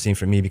interesting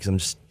for me because I'm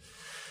just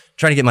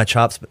trying to get my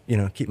chops,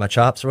 keep my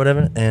chops or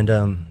whatever.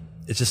 And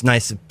it's just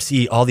nice to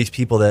see all these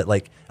people that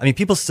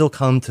people still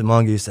come to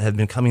Mongoose that have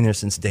been coming there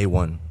since day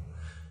one.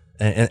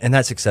 And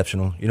that's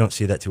exceptional. You don't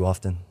see that too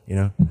often,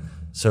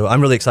 So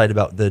I'm really excited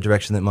about the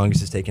direction that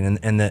Mongoose is taking,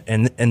 and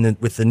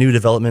with the new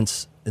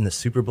developments in the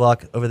super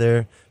block over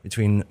there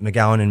between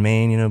McGowan and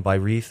Maine, by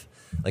Reef.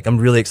 I'm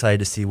really excited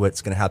to see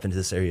what's going to happen to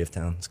this area of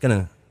town. It's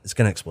gonna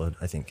explode,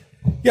 I think.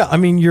 Yeah, I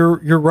mean,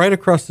 you're right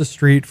across the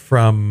street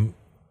from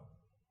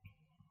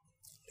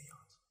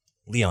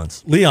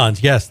Leon's.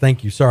 Yes,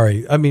 thank you.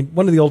 Sorry, I mean,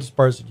 one of the oldest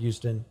bars in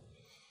Houston.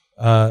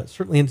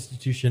 Certainly an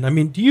institution. I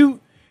mean, do you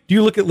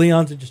look at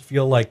Leon's and just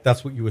feel like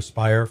that's what you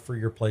aspire for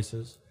your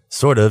places?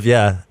 Sort of,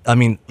 yeah. I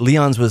mean,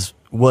 Leon's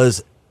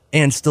was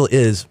and still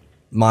is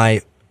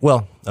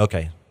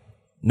okay.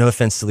 No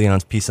offense to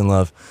Leon's, peace and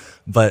love.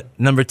 But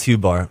number 2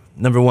 bar.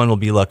 Number 1 will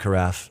be La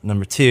Carafe.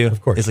 Number 2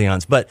 of course. is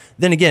Leon's. But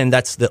then again,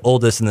 that's the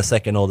oldest and the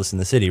second oldest in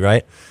the city,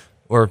 right?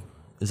 Or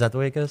is that the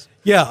way it goes?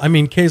 Yeah, I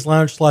mean, Kay's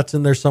Lounge slot's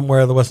in there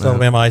somewhere. The West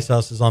Alabama Ice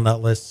House is on that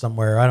list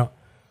somewhere. I don't,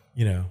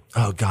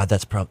 Oh, God,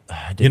 that's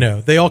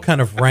probably... they all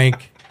kind of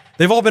rank...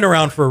 They've all been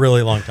around for a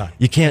really long time.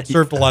 You can't...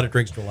 Served a lot of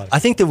drinks to a lot of people. I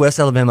think the West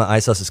Alabama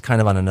Ice House is kind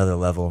of on another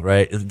level,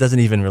 right? It doesn't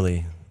even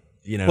really,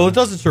 Well, it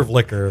doesn't serve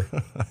liquor,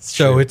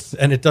 so true.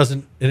 it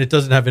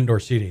doesn't have indoor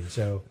seating,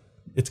 so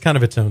it's kind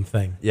of its own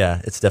thing.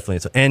 Yeah, it's definitely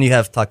its own. And you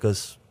have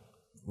tacos.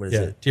 What is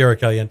it? Tierra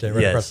Caliente,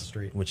 right across the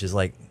street. Which is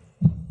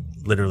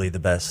literally the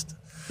best.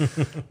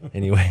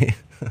 Anyway.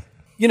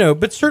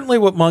 But certainly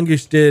what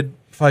Mongoose did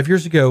 5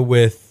 years ago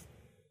with,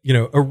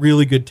 a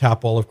really good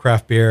tap wall of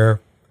craft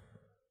beer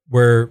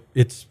where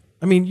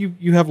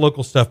you have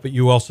local stuff, but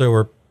you also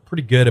are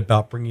pretty good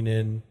about bringing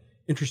in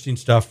interesting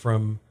stuff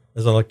from,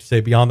 as I like to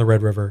say, beyond the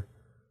Red River.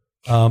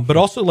 But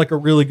also a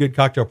really good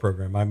cocktail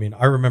program. I mean,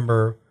 I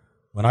remember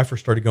when I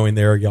first started going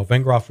there, Yael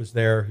Vengroff was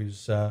there,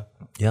 who's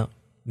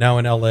now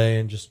in LA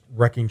and just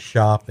wrecking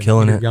shop and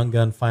killing it. Young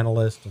Gun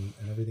finalist and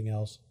everything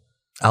else.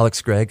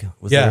 Alex Gregg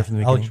was there from the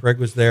beginning. Alex Gregg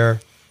was there.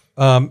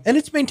 And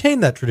it's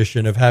maintained that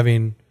tradition of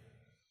having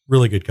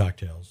really good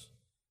cocktails.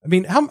 I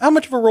mean, how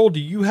much of a role do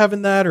you have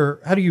in that,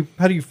 or how do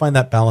you find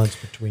that balance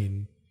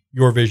between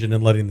your vision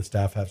and letting the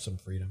staff have some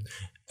freedom?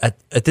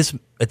 At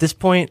this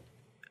point,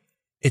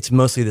 it's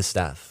mostly the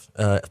staff,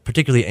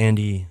 particularly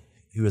Andy,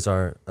 who is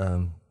our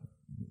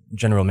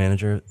general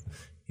manager.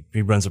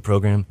 He runs the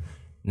program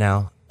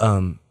now.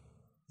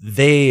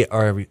 They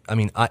are. I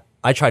mean,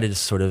 I try to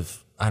just sort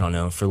of, I don't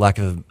know, for lack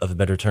of a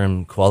better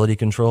term, quality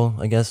control.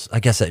 I guess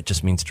that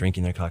just means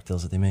drinking their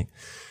cocktails that they make.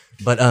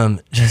 But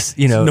just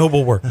It's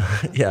noble work.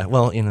 Yeah,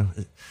 well,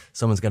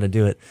 someone's got to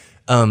do it.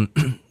 I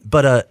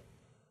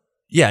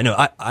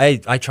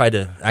try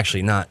to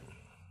actually not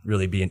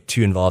really be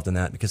too involved in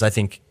that, because I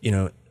think,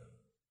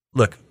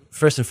 look,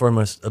 first and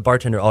foremost, a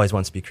bartender always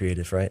wants to be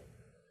creative, right?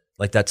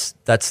 That's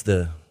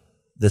the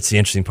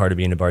interesting part of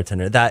being a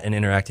bartender, that and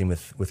interacting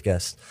with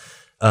guests.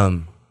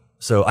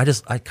 So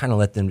I kind of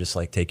let them just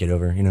take it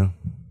over, And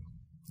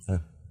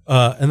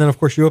then of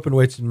course you opened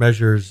Weights and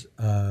Measures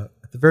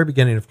at the very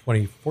beginning of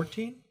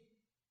 2014.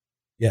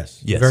 Yes.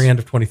 The very end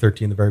of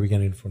 2013, the very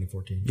beginning of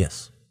 2014.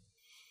 Yes.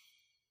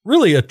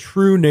 Really a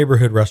true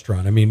neighborhood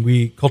restaurant. I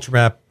mean, Culture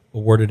Map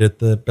awarded it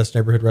the best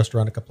neighborhood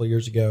restaurant a couple of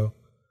years ago.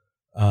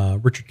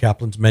 Richard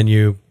Kaplan's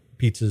menu,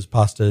 pizzas,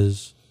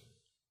 pastas,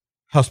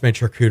 house-made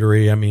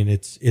charcuterie. I mean,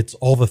 it's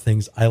all the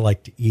things I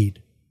like to eat.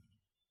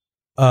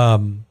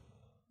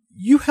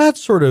 You had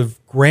sort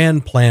of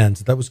grand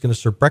plans that was going to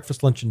serve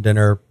breakfast, lunch, and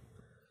dinner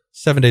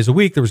 7 days a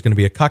week. There was going to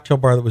be a cocktail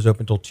bar that was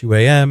open till 2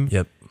 a.m.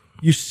 Yep.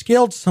 You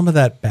scaled some of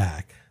that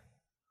back.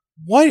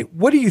 Why?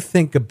 What do you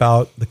think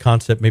about the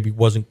concept maybe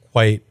wasn't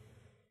quite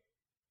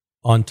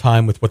on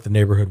time with what the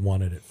neighborhood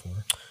wanted it for?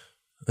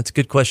 That's a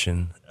good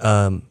question.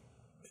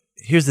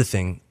 Here's the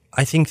thing.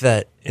 I think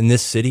that in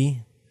this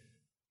city,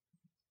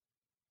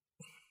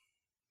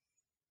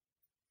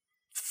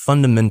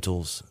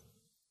 fundamentals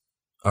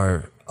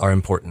are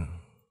important.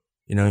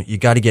 You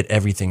got to get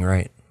everything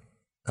right.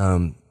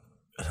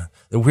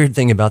 The weird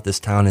thing about this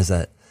town is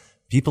that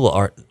people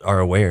are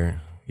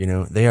aware.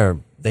 They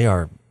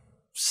are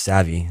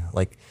savvy.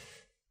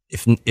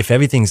 If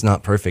everything's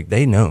not perfect,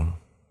 they know.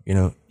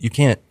 You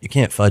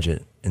can't fudge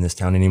it in this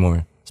town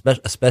anymore.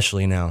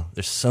 Especially now,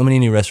 there's so many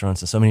new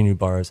restaurants and so many new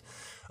bars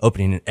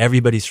opening, and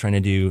everybody's trying to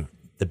do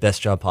the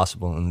best job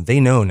possible, and they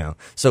know now.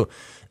 So,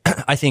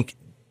 I think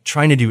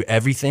trying to do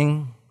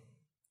everything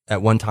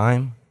at one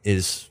time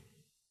is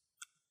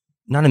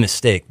not a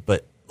mistake,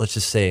 but let's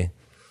just say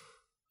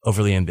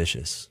overly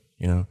ambitious,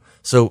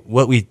 So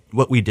what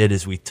we did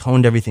is we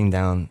toned everything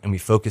down and we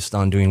focused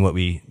on doing what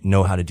we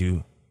know how to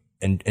do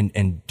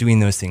and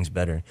doing those things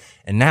better.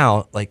 And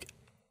now,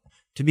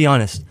 to be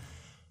honest,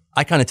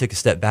 I kind of took a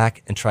step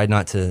back and tried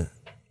not to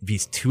be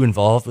too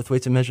involved with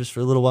Weights and Measures for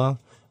a little while.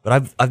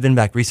 But I've been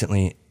back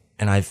recently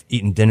and I've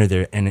eaten dinner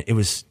there, and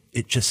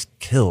it just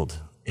killed.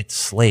 It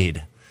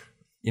slayed.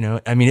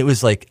 I mean, it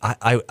was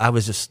I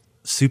was just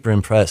super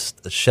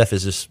impressed. The chef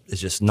is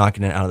just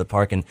knocking it out of the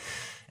park, and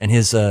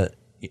his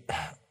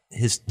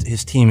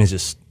team is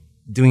just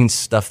doing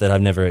stuff that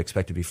I've never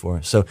expected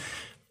before. So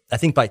I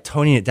think by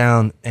toning it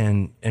down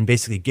and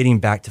basically getting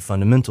back to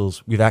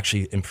fundamentals, we've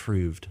actually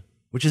improved,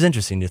 which is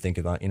interesting to think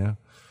about, you know?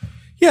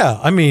 Yeah,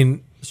 I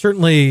mean,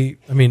 certainly,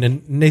 I mean,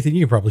 and Nathan,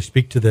 you can probably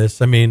speak to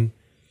this. I mean,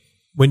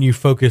 when you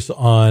focus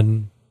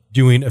on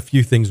doing a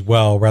few things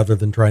well rather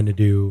than trying to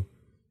do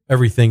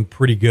everything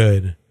pretty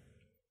good,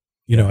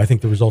 you know, I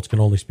think the results can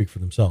only speak for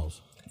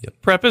themselves.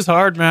 Yep. Prep is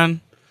hard,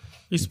 man.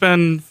 You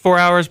spend 4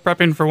 hours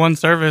prepping for one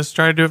service,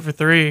 try to do it for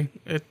 3.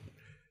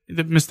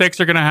 The mistakes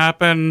are going to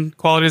happen.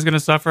 Quality is going to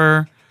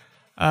suffer.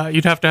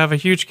 You'd have to have a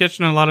huge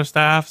kitchen and a lot of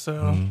staff.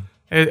 So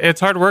it's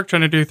hard work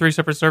trying to do 3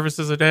 separate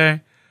services a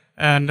day.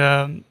 And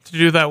to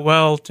do that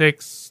well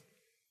takes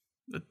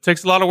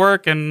a lot of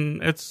work,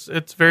 and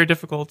it's very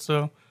difficult.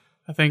 So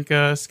I think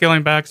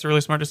scaling back is a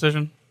really smart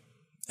decision.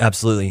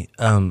 Absolutely.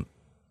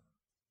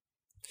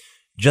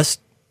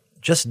 Just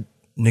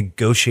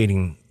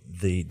negotiating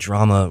the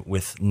drama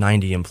with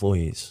 90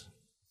 employees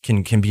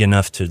can be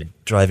enough to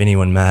drive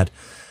anyone mad.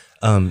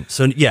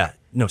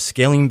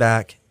 Scaling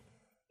back,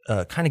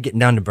 kind of getting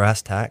down to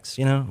brass tacks,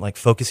 you know, like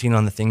focusing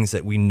on the things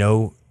that we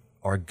know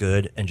are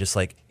good and just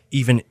like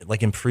even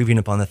like improving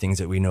upon the things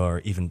that we know are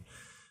even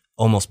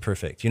almost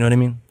perfect. You know what I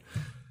mean?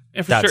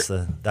 And That's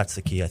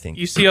the key, I think.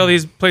 You see all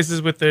these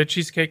places with the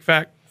Cheesecake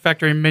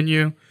Factory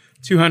menu,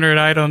 200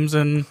 items,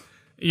 and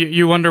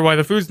you wonder why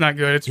the food's not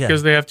good. It's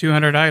because they have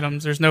 200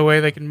 items. There's no way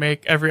they can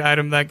make every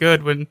item that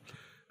good when,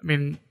 I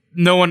mean,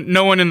 no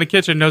one in the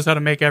kitchen knows how to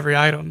make every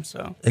item.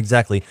 So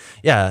exactly.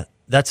 Yeah.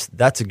 That's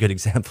a good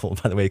example,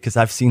 by the way, because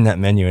I've seen that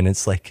menu and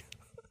it's like,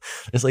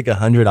 there's like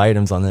 100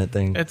 items on that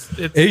thing. It's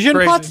Asian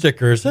crazy. pot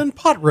stickers and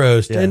pot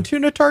roast and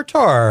tuna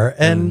tartare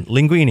and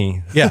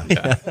linguine. Yeah.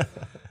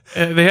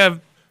 They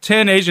have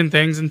 10 Asian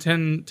things and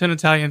 10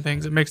 Italian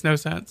things. It makes no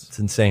sense. It's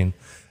insane.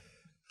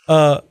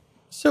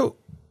 So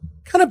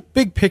kind of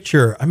big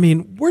picture. I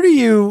mean, where do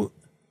you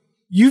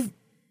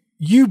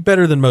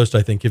better than most,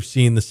 I think, have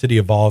seen the city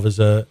evolve as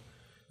a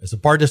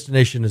bar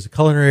destination, as a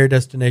culinary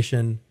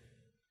destination.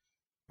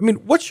 I mean,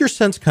 what's your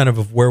sense kind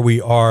of where we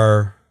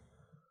are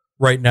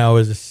right now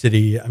as a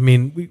city? I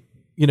mean,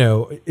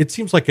 it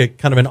seems like a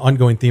kind of an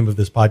ongoing theme of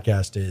this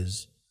podcast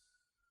is,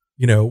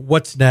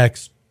 what's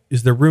next?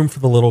 Is there room for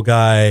the little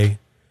guy,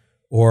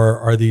 or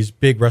are these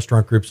big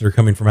restaurant groups that are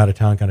coming from out of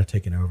town kind of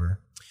taking over?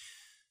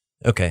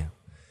 Okay.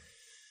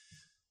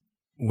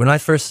 When I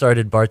first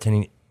started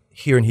bartending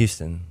here in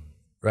Houston,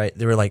 right,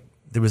 there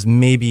was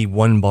maybe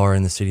one bar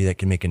in the city that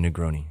could make a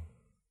Negroni.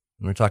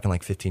 And we're talking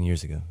like 15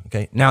 years ago.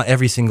 Okay. Now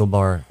every single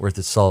bar worth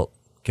its salt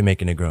can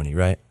make a Negroni,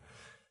 right?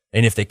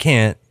 And if they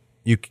can't,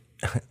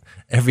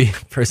 every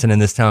person in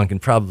this town can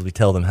probably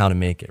tell them how to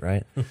make it,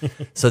 right?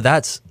 So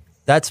that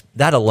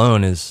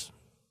alone is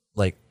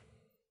like,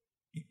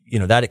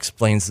 that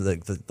explains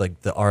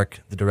the arc,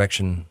 the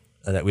direction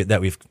that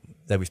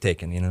we've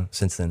taken,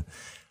 since then.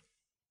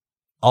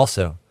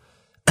 Also,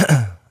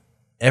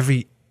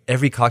 every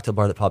cocktail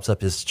bar that pops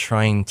up is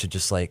trying to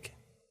just like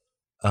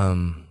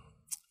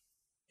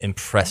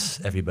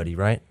impress everybody,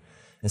 right?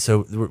 And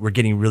so we're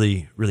getting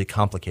really, really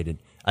complicated.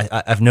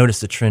 I've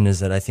noticed the trend is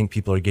that I think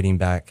people are getting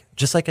back,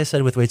 just like I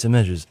said with weights and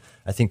measures,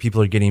 I think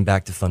people are getting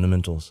back to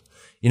fundamentals.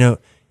 You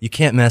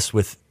can't mess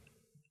with,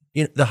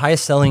 the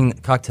highest selling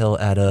cocktail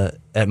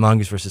at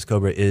Mongoose versus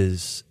Cobra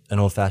is an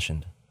old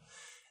fashioned.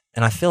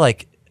 And I feel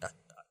like,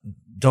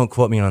 don't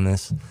quote me on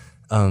this,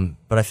 but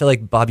I feel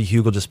like Bobby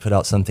Hugel just put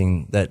out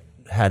something that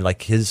had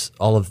like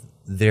all of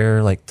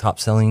their like top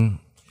selling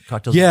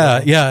cocktails.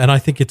 Yeah, and I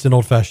think it's an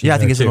old fashioned. Yeah, I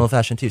think it's an old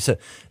fashioned too. So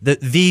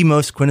the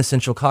most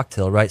quintessential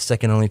cocktail, right?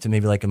 Second only to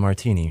maybe like a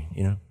martini,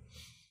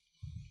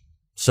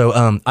 So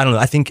I don't know.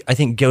 I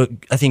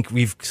think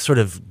we've sort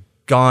of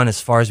gone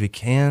as far as we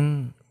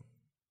can,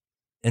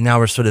 and now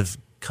we're sort of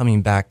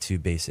coming back to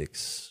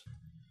basics,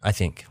 I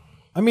think.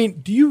 I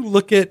mean, do you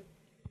look at,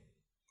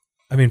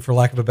 for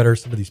lack of a better,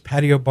 some of these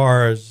patio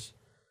bars?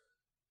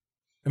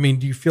 Do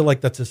you feel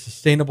like that's a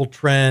sustainable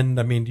trend?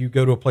 Do you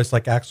go to a place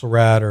like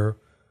Axelrad or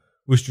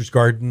Wooster's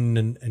Garden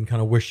and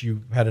kind of wish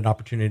you had an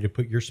opportunity to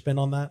put your spin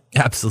on that?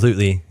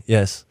 Absolutely,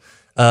 yes.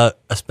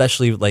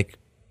 Especially like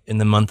in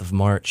the month of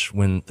March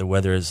when the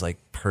weather is like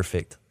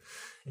perfect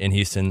in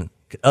Houston.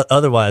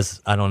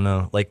 Otherwise, I don't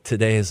know. Like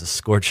today is a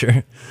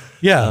scorcher.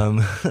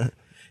 Yeah.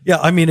 Yeah.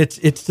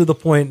 It's to the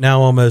point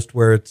now almost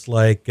where it's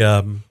like,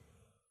 when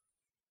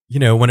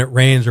it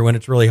rains or when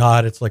it's really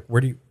hot, it's like,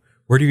 where do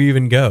you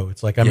even go?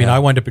 It's like, I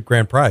wind up at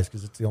Grand Prize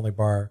because it's the only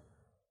bar,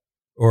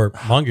 or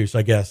Mongoose,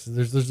 I guess.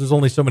 There's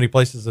only so many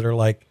places that are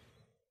like,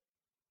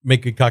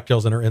 make good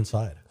cocktails and are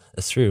inside.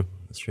 That's true.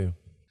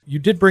 You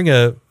did bring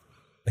a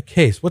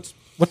case. What's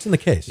in the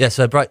case? Yeah.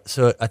 So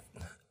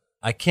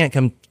I can't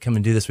come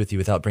and do this with you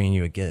without bringing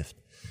you a gift.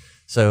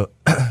 So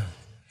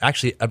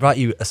actually I brought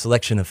you a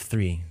selection of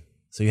 3.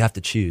 So you have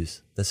to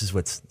choose. This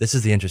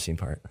is the interesting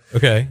part.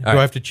 Okay. Do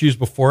I have to choose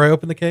before I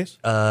open the case?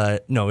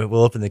 No,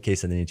 we'll open the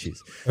case and then you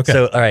choose. Okay.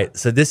 So all right.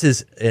 So this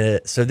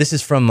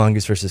is from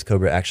Mongoose versus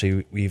Cobra.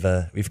 Actually, we've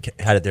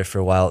had it there for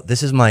a while.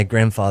 This is my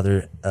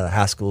grandfather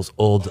Haskell's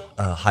old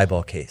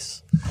highball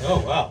case.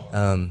 Oh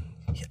wow.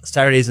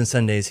 Saturdays and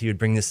Sundays he would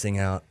bring this thing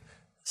out.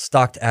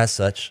 stocked as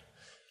such.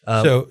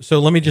 So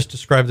let me just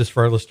describe this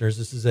for our listeners.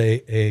 This is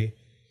a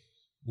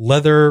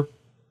leather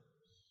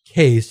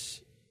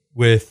case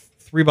with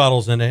 3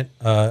 bottles in it: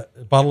 a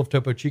bottle of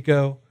Topo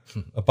Chico,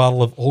 a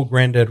bottle of Old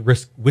Grandad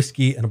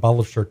whiskey, and a bottle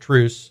of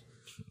chartreuse,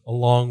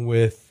 along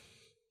with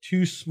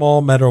 2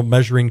 small metal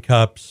measuring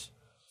cups,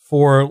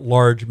 4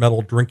 large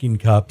metal drinking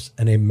cups,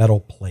 and a metal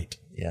plate.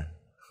 Yeah.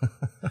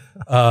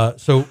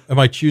 So am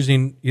I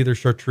choosing either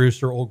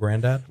chartreuse or Old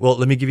Grandad? Well,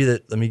 let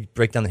me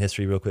break down the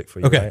history real quick for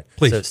you. Okay, right?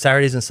 please. So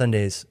Saturdays and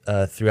Sundays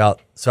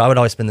throughout. So I would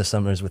always spend the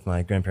summers with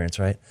my grandparents,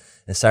 right?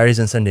 And Saturdays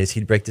and Sundays,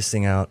 he'd break this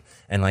thing out,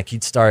 and like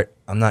he'd start.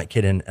 I'm not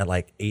kidding. At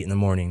like 8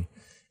 a.m,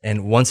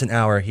 and once an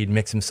hour, he'd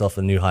mix himself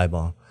a new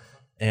highball.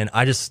 And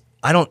I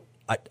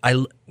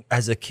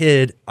as a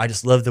kid, I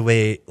just loved the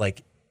way,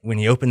 like when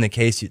he opened the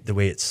case, the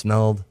way it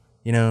smelled.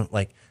 You know,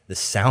 like the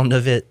sound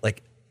of it,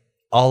 like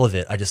all of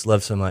it. I just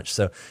love so much.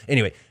 So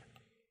anyway,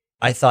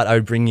 I thought I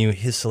would bring you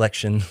his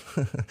selection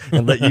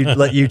and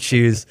let you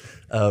choose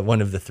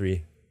one of the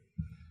 3.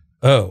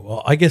 Oh,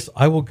 well, I guess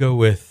I will go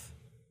with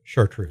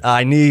chartreuse.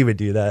 I knew you would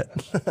do that.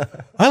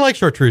 I like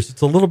chartreuse.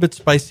 It's a little bit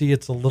spicy.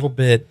 It's a little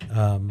bit, I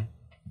don't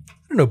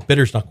know,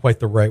 bitter's not quite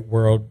the right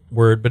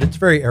word, but it's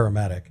very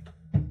aromatic.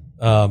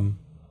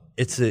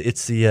 It's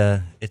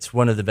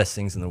one of the best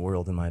things in the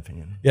world, in my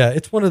opinion. Yeah,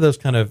 it's one of those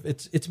kind of,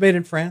 it's made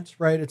in France,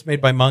 right? It's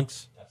made by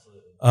monks.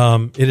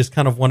 Absolutely. It is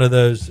kind of one of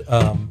those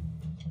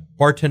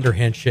bartender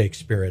handshake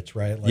spirits,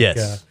 right? Like,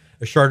 yes.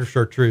 A shot of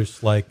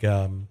chartreuse, like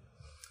a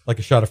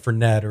shot of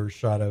Fernet or a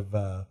shot of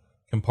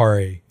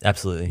Campari.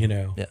 Absolutely. You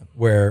know, yeah.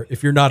 Where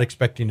if you're not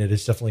expecting it,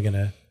 it's definitely going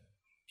to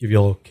give you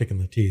a little kick in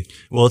the teeth.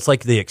 Well, it's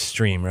like the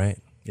extreme, right?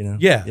 You know?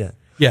 Yeah.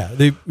 Yeah.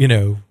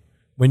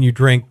 When you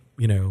drink,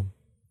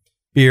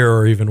 beer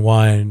or even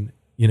wine,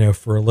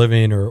 for a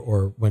living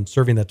or when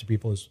serving that to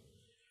people is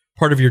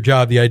part of your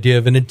job, the idea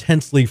of an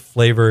intensely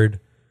flavored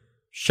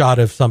shot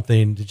of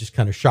something to just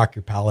kind of shock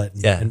your palate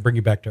and bring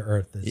you back to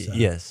earth is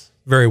yes,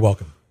 very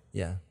welcome.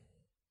 Yeah.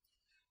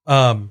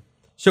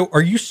 So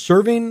are you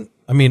serving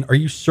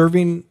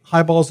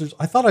highballs?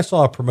 I thought I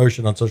saw a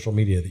promotion on social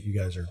media that you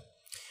guys are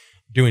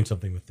doing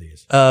something with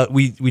these.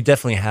 We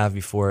definitely have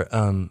before.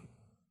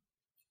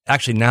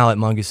 Actually now at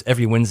Mongoose,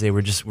 every Wednesday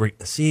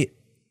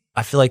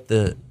I feel like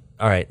the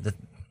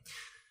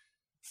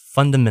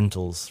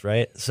fundamentals,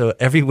 right? So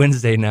every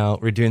Wednesday now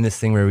we're doing this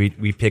thing where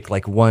we pick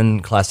like one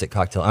classic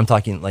cocktail. I'm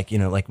talking like,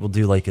 like we'll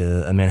do like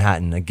a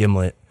Manhattan, a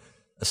gimlet,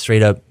 a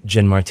straight up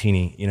gin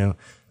martini,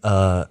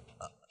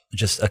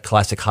 just a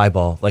classic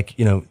highball, like,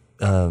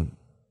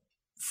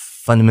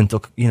 fundamental,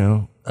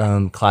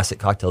 classic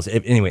cocktails.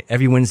 Anyway,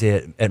 every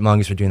Wednesday at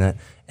Mongoose we're doing that.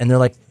 And they're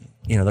like,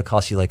 they'll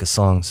cost you like a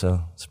song.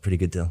 So it's a pretty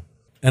good deal.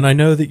 And I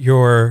know that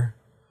you're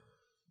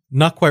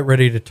not quite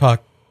ready to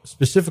talk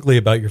specifically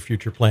about your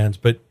future plans,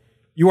 but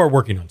you are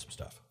working on some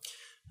stuff.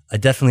 I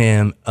definitely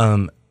am.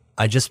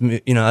 I just,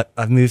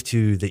 I've moved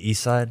to the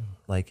east side,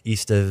 like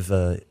east of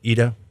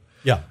Ida.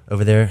 Yeah.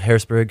 Over there,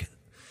 Harrisburg.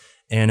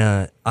 And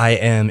I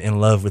am in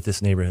love with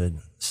this neighborhood.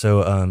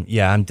 So,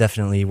 I'm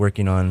definitely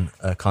working on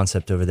a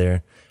concept over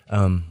there.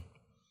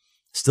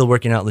 Still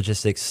working out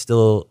logistics,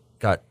 still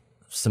got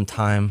some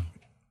time,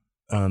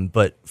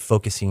 but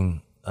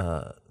focusing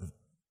a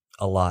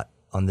lot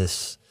on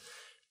this.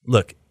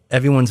 Look,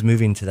 everyone's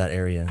moving to that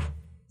area.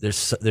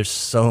 There's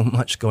so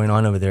much going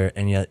on over there,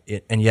 and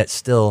yet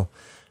still,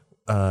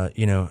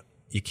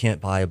 you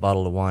can't buy a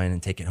bottle of wine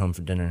and take it home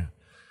for dinner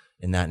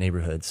in that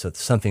neighborhood. So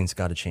something's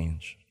got to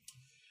change.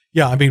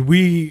 Yeah, I mean,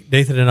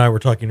 Nathan and I were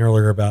talking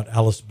earlier about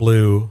Alice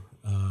Blue,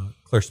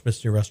 Claire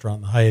Smith's new restaurant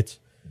in the Heights.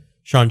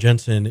 Sean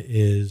Jensen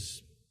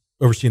is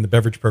overseeing the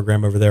beverage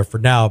program over there for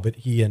now, but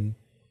he and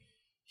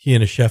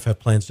a chef have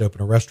plans to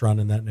open a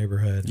restaurant in that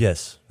neighborhood.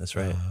 Yes, that's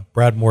right.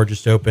 Brad Moore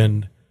just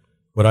opened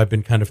what I've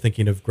been kind of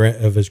thinking of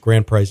as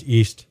Grand Prize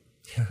East,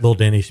 Lil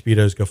Danny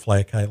Speedo's Go Fly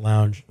a Kite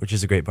Lounge. Which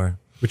is a great bar.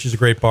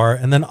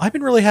 And then I've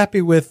been really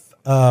happy with,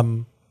 now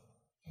I'm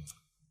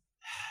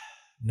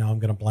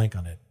going to blank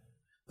on it.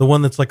 The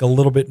one that's like a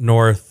little bit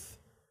north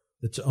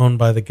that's owned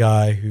by the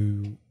guy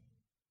who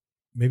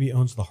maybe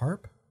owns the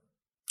Harp.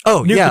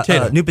 Oh, New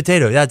Potato. New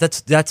Potato. Yeah,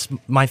 that's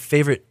my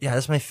favorite. Yeah,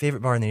 that's my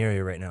favorite bar in the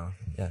area right now.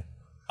 Yeah.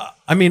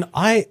 I mean,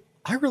 I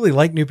really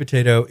like New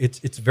Potato.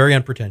 It's very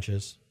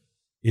unpretentious.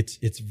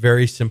 It's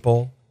very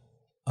simple.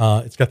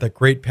 It's got that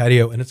great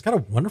patio, and it's got a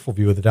wonderful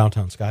view of the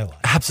downtown skyline.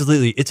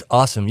 Absolutely, it's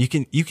awesome. You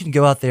can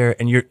go out there,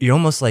 and you're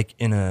almost like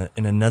in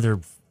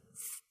another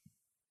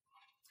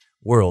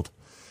world.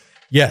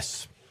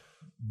 Yes,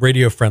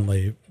 radio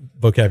friendly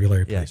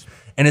vocabulary, please. Yeah.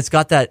 And it's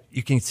got that,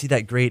 you can see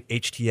that great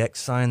HTX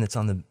sign that's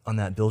on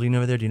that building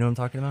over there. Do you know what I'm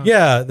talking about?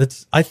 Yeah,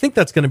 I think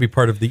that's going to be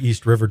part of the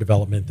East River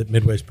development that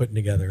Midway's putting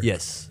together.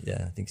 Yes,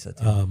 yeah, I think so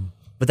too.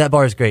 But that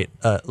bar is great.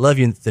 Love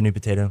you, the New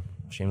Potato.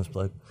 Shameless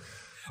plug.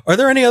 Are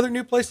there any other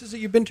new places that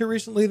you've been to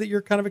recently that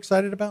you're kind of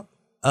excited about?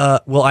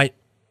 Well,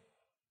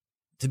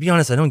 to be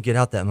honest, I don't get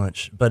out that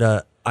much,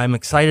 but I'm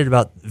excited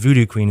about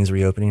Voodoo Queen is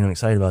reopening. I'm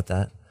excited about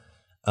that.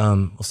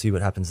 We'll see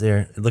what happens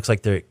there. It looks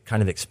like they're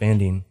kind of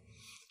expanding.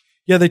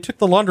 Yeah, they took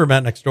the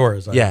laundromat next door,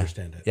 as I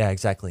understand it. Yeah,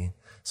 exactly.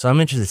 So I'm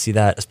interested to see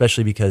that,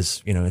 especially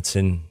because, you know, it's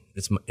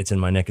in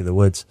my neck of the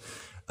woods.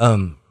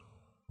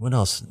 What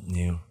else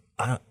new?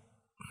 I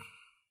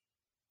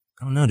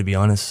don't know, to be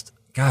honest.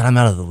 God, I'm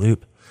out of the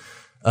loop.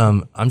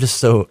 I'm just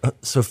so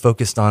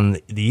focused on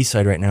the east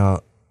side right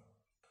now.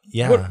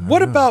 Yeah.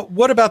 What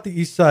about the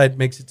east side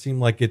makes it seem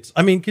like it's,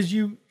 I mean, because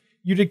you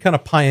did kind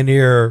of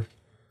pioneer,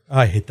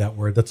 I hate that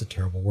word, that's a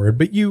terrible word,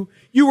 but you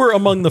were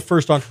among the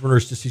first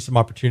entrepreneurs to see some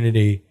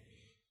opportunity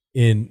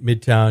in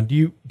Midtown.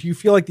 Do you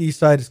feel like the east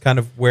side is kind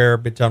of where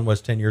Midtown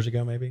was 10 years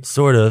ago, maybe?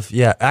 Sort of,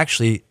 yeah.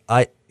 Actually,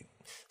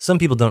 some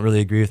people don't really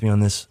agree with me on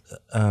this,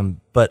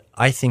 but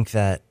I think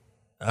that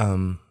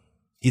the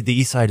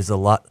east side is a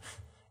lot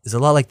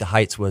like the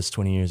Heights was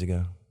 20 years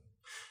ago.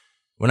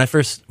 When I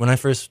first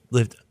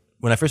moved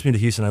to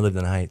Houston, I lived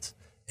in the Heights,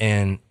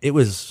 and it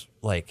was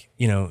like,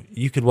 you know,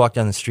 you could walk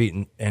down the street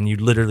and you'd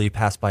literally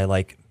pass by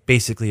like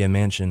basically a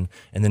mansion,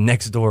 and the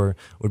next door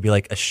would be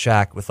like a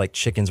shack with like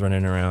chickens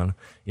running around,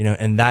 you know,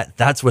 and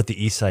that's what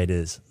the east side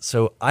is.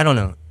 So I don't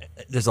know.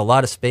 There's a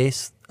lot of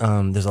space.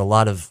 There's a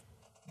lot of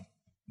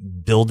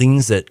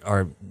buildings that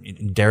are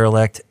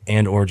derelict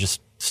and or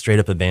just straight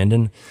up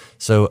abandoned.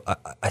 So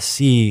I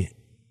see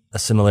a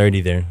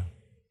similarity there.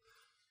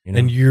 You know?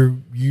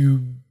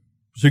 And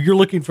so you're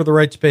looking for the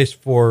right space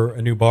for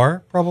a new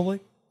bar, probably?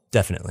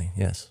 Definitely,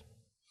 yes.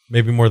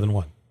 Maybe more than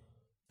one.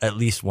 At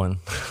least one.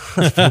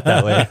 Let's put it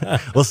that way.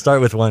 We'll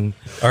start with one.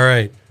 All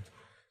right.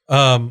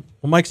 Well,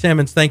 Mike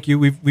Sammons, thank you.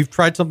 We've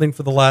tried something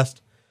for the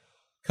last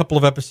couple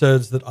of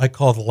episodes that I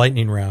call the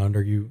lightning round.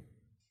 Are you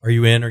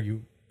in? Are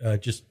you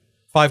just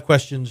 5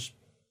 questions,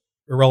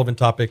 irrelevant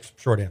topics,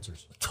 short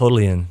answers?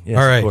 Totally in. Yes,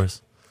 all right. Of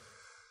course.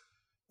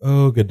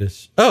 Oh,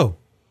 goodness. Oh,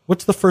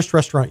 what's the first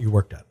restaurant you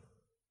worked at?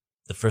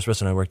 The first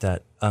restaurant I worked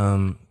at.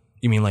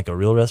 You mean like a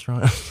real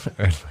restaurant?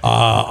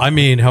 I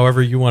mean,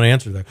 however you want to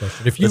answer that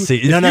question. If you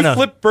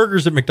flip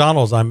burgers at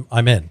McDonald's,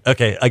 I'm in.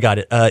 Okay, I got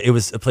it. It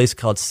was a place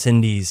called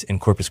Cindy's in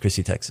Corpus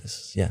Christi,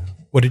 Texas. Yeah.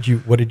 What did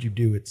you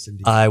do at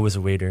Cindy's? I was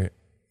a waiter.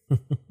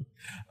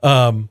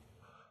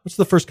 What's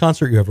the first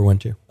concert you ever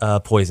went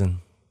to?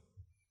 Poison.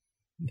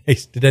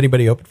 Nice. Did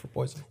anybody open for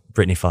Poison?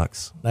 Brittany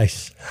Fox.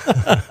 Nice.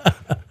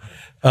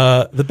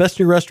 The best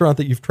new restaurant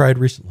that you've tried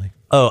recently?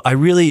 Oh,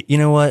 you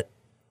know what?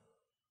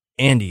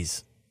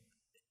 Andy's.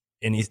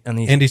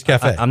 Andy's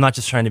Cafe. I'm not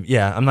just trying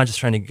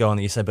to go on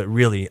the east side, but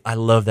really, I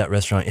love that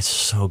restaurant. It's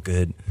so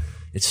good.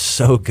 It's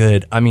so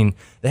good. I mean,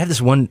 they have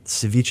this one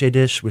ceviche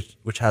dish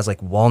which has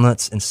like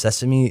walnuts and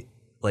sesame,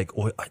 like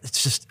oil.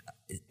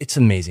 It's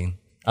amazing.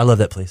 I love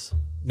that place.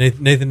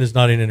 Nathan is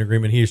nodding in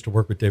agreement. He used to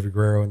work with David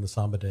Guerrero in the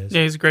Samba days.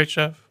 Yeah, he's a great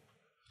chef.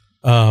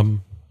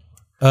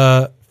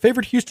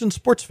 Favorite Houston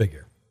sports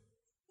figure?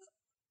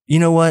 You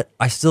know what?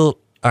 All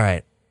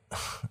right.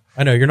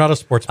 I know you're not a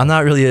sportsman. I'm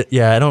not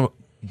really. I don't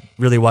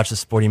really watch the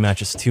sporting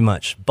matches too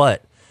much,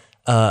 but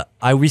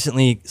I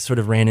recently sort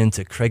of ran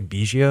into Craig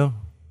Biggio,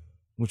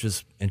 which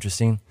was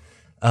interesting.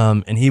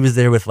 And he was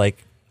there with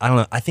like, I don't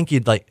know. I think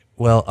he'd like.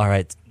 Well, all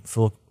right.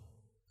 Full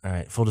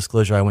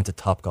disclosure. I went to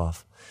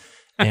Topgolf.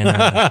 And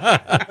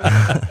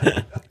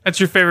that's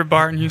your favorite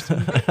bar in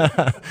Houston?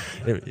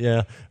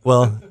 Yeah.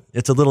 Well,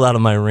 it's a little out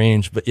of my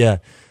range, but yeah.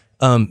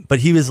 But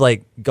he was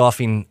like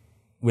golfing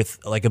with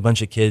like a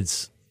bunch of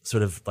kids,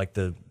 sort of like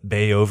the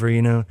bay over,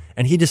 you know,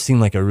 and he just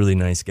seemed like a really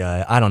nice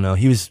guy. I don't know.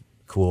 He was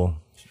cool.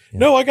 Yeah.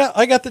 No, I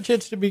got the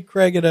chance to meet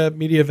Craig at a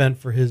media event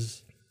for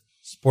his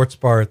sports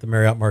bar at the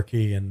Marriott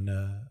Marquis, and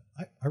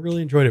I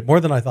really enjoyed it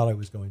more than I thought I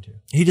was going to.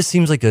 He just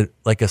seems like a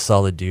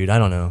solid dude. I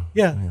don't know.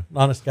 Yeah. An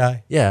honest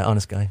guy. Yeah,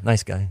 honest guy.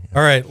 Nice guy. Yeah.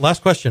 All right,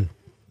 last question.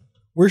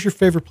 Where's your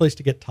favorite place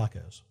to get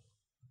tacos?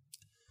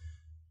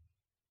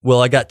 Well,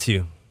 I got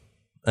two.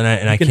 And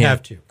I can can't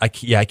have two. I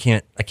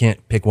can't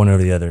pick one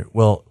over the other.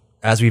 Well,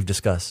 as we've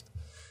discussed,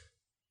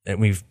 and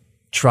we've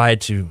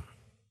tried to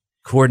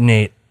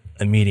coordinate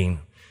a meeting,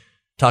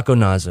 Taco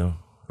Nazo,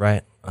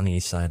 right, on the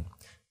east side.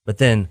 But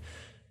then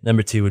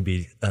number 2 would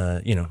be,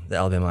 the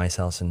Alabama Ice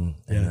House and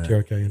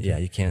Tierra Caliente. Yeah,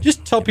 you can't.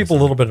 Just tell people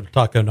a little bit of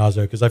Taco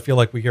Nazo, because I feel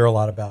like we hear a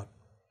lot about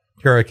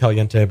Tierra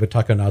Caliente, but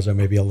Taco Nazo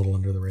may be a little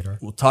under the radar.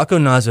 Well, Taco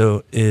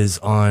Nazo is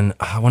on,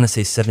 I want to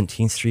say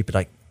 17th Street,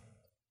 but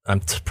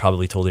I'm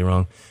probably totally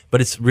wrong.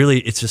 But it's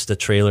just a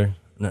trailer.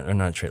 Or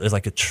not a trailer. It's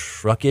like a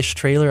truckish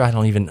trailer. I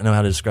don't even know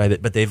how to describe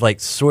it, but they've like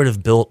sort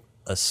of built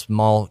a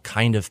small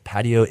kind of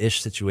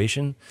patio-ish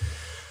situation,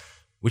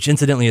 which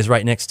incidentally is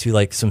right next to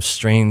like some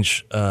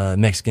strange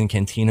Mexican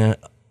cantina,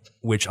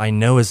 which I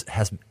know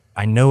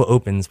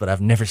opens, but I've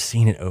never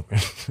seen it open.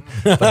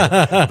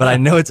 but I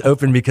know it's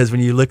open because when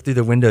you look through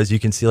the windows, you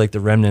can see like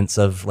the remnants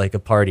of like a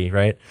party,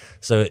 right?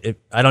 So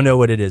I don't know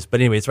what it is,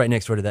 but anyway, it's right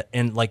next door to that,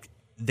 and like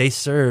they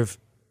serve.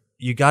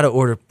 You got to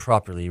order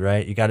properly,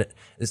 right? You got to.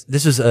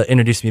 This was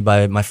introduced to me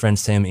by my friend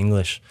Sam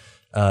English,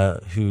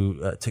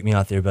 who took me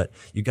out there. But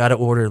you got to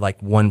order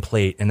like one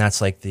plate, and that's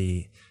like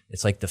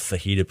it's like the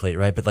fajita plate,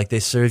 right? But like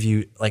they serve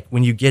you like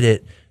when you get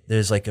it,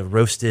 there's like a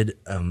roasted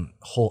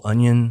whole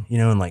onion, you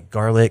know, and like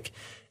garlic,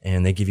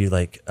 and they give you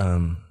like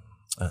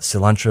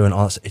cilantro and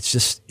all. It's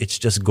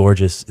just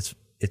gorgeous.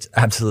 It's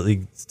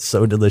absolutely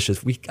so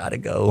delicious. We gotta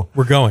go.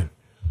 We're going.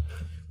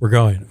 we're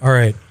going. All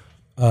right.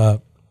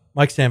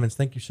 Mike Sammons,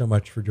 thank you so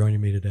much for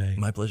joining me today.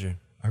 My pleasure.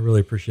 I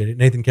really appreciate it.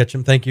 Nathan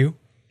Ketchum, thank you.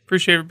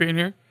 Appreciate it being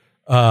here.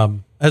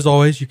 As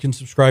always, you can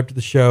subscribe to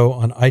the show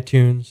on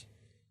iTunes.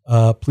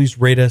 Please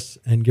rate us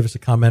and give us a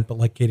comment. But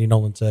like Katie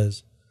Nolan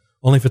says,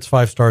 only if it's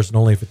 5 stars and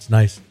only if it's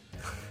nice.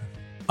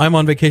 I'm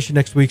on vacation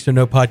next week, so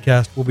no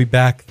podcast. We'll be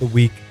back the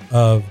week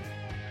of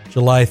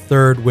July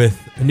 3rd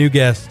with a new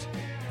guest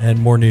and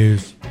more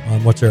news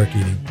on What's Eric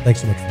Eating.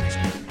 Thanks so much for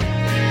listening.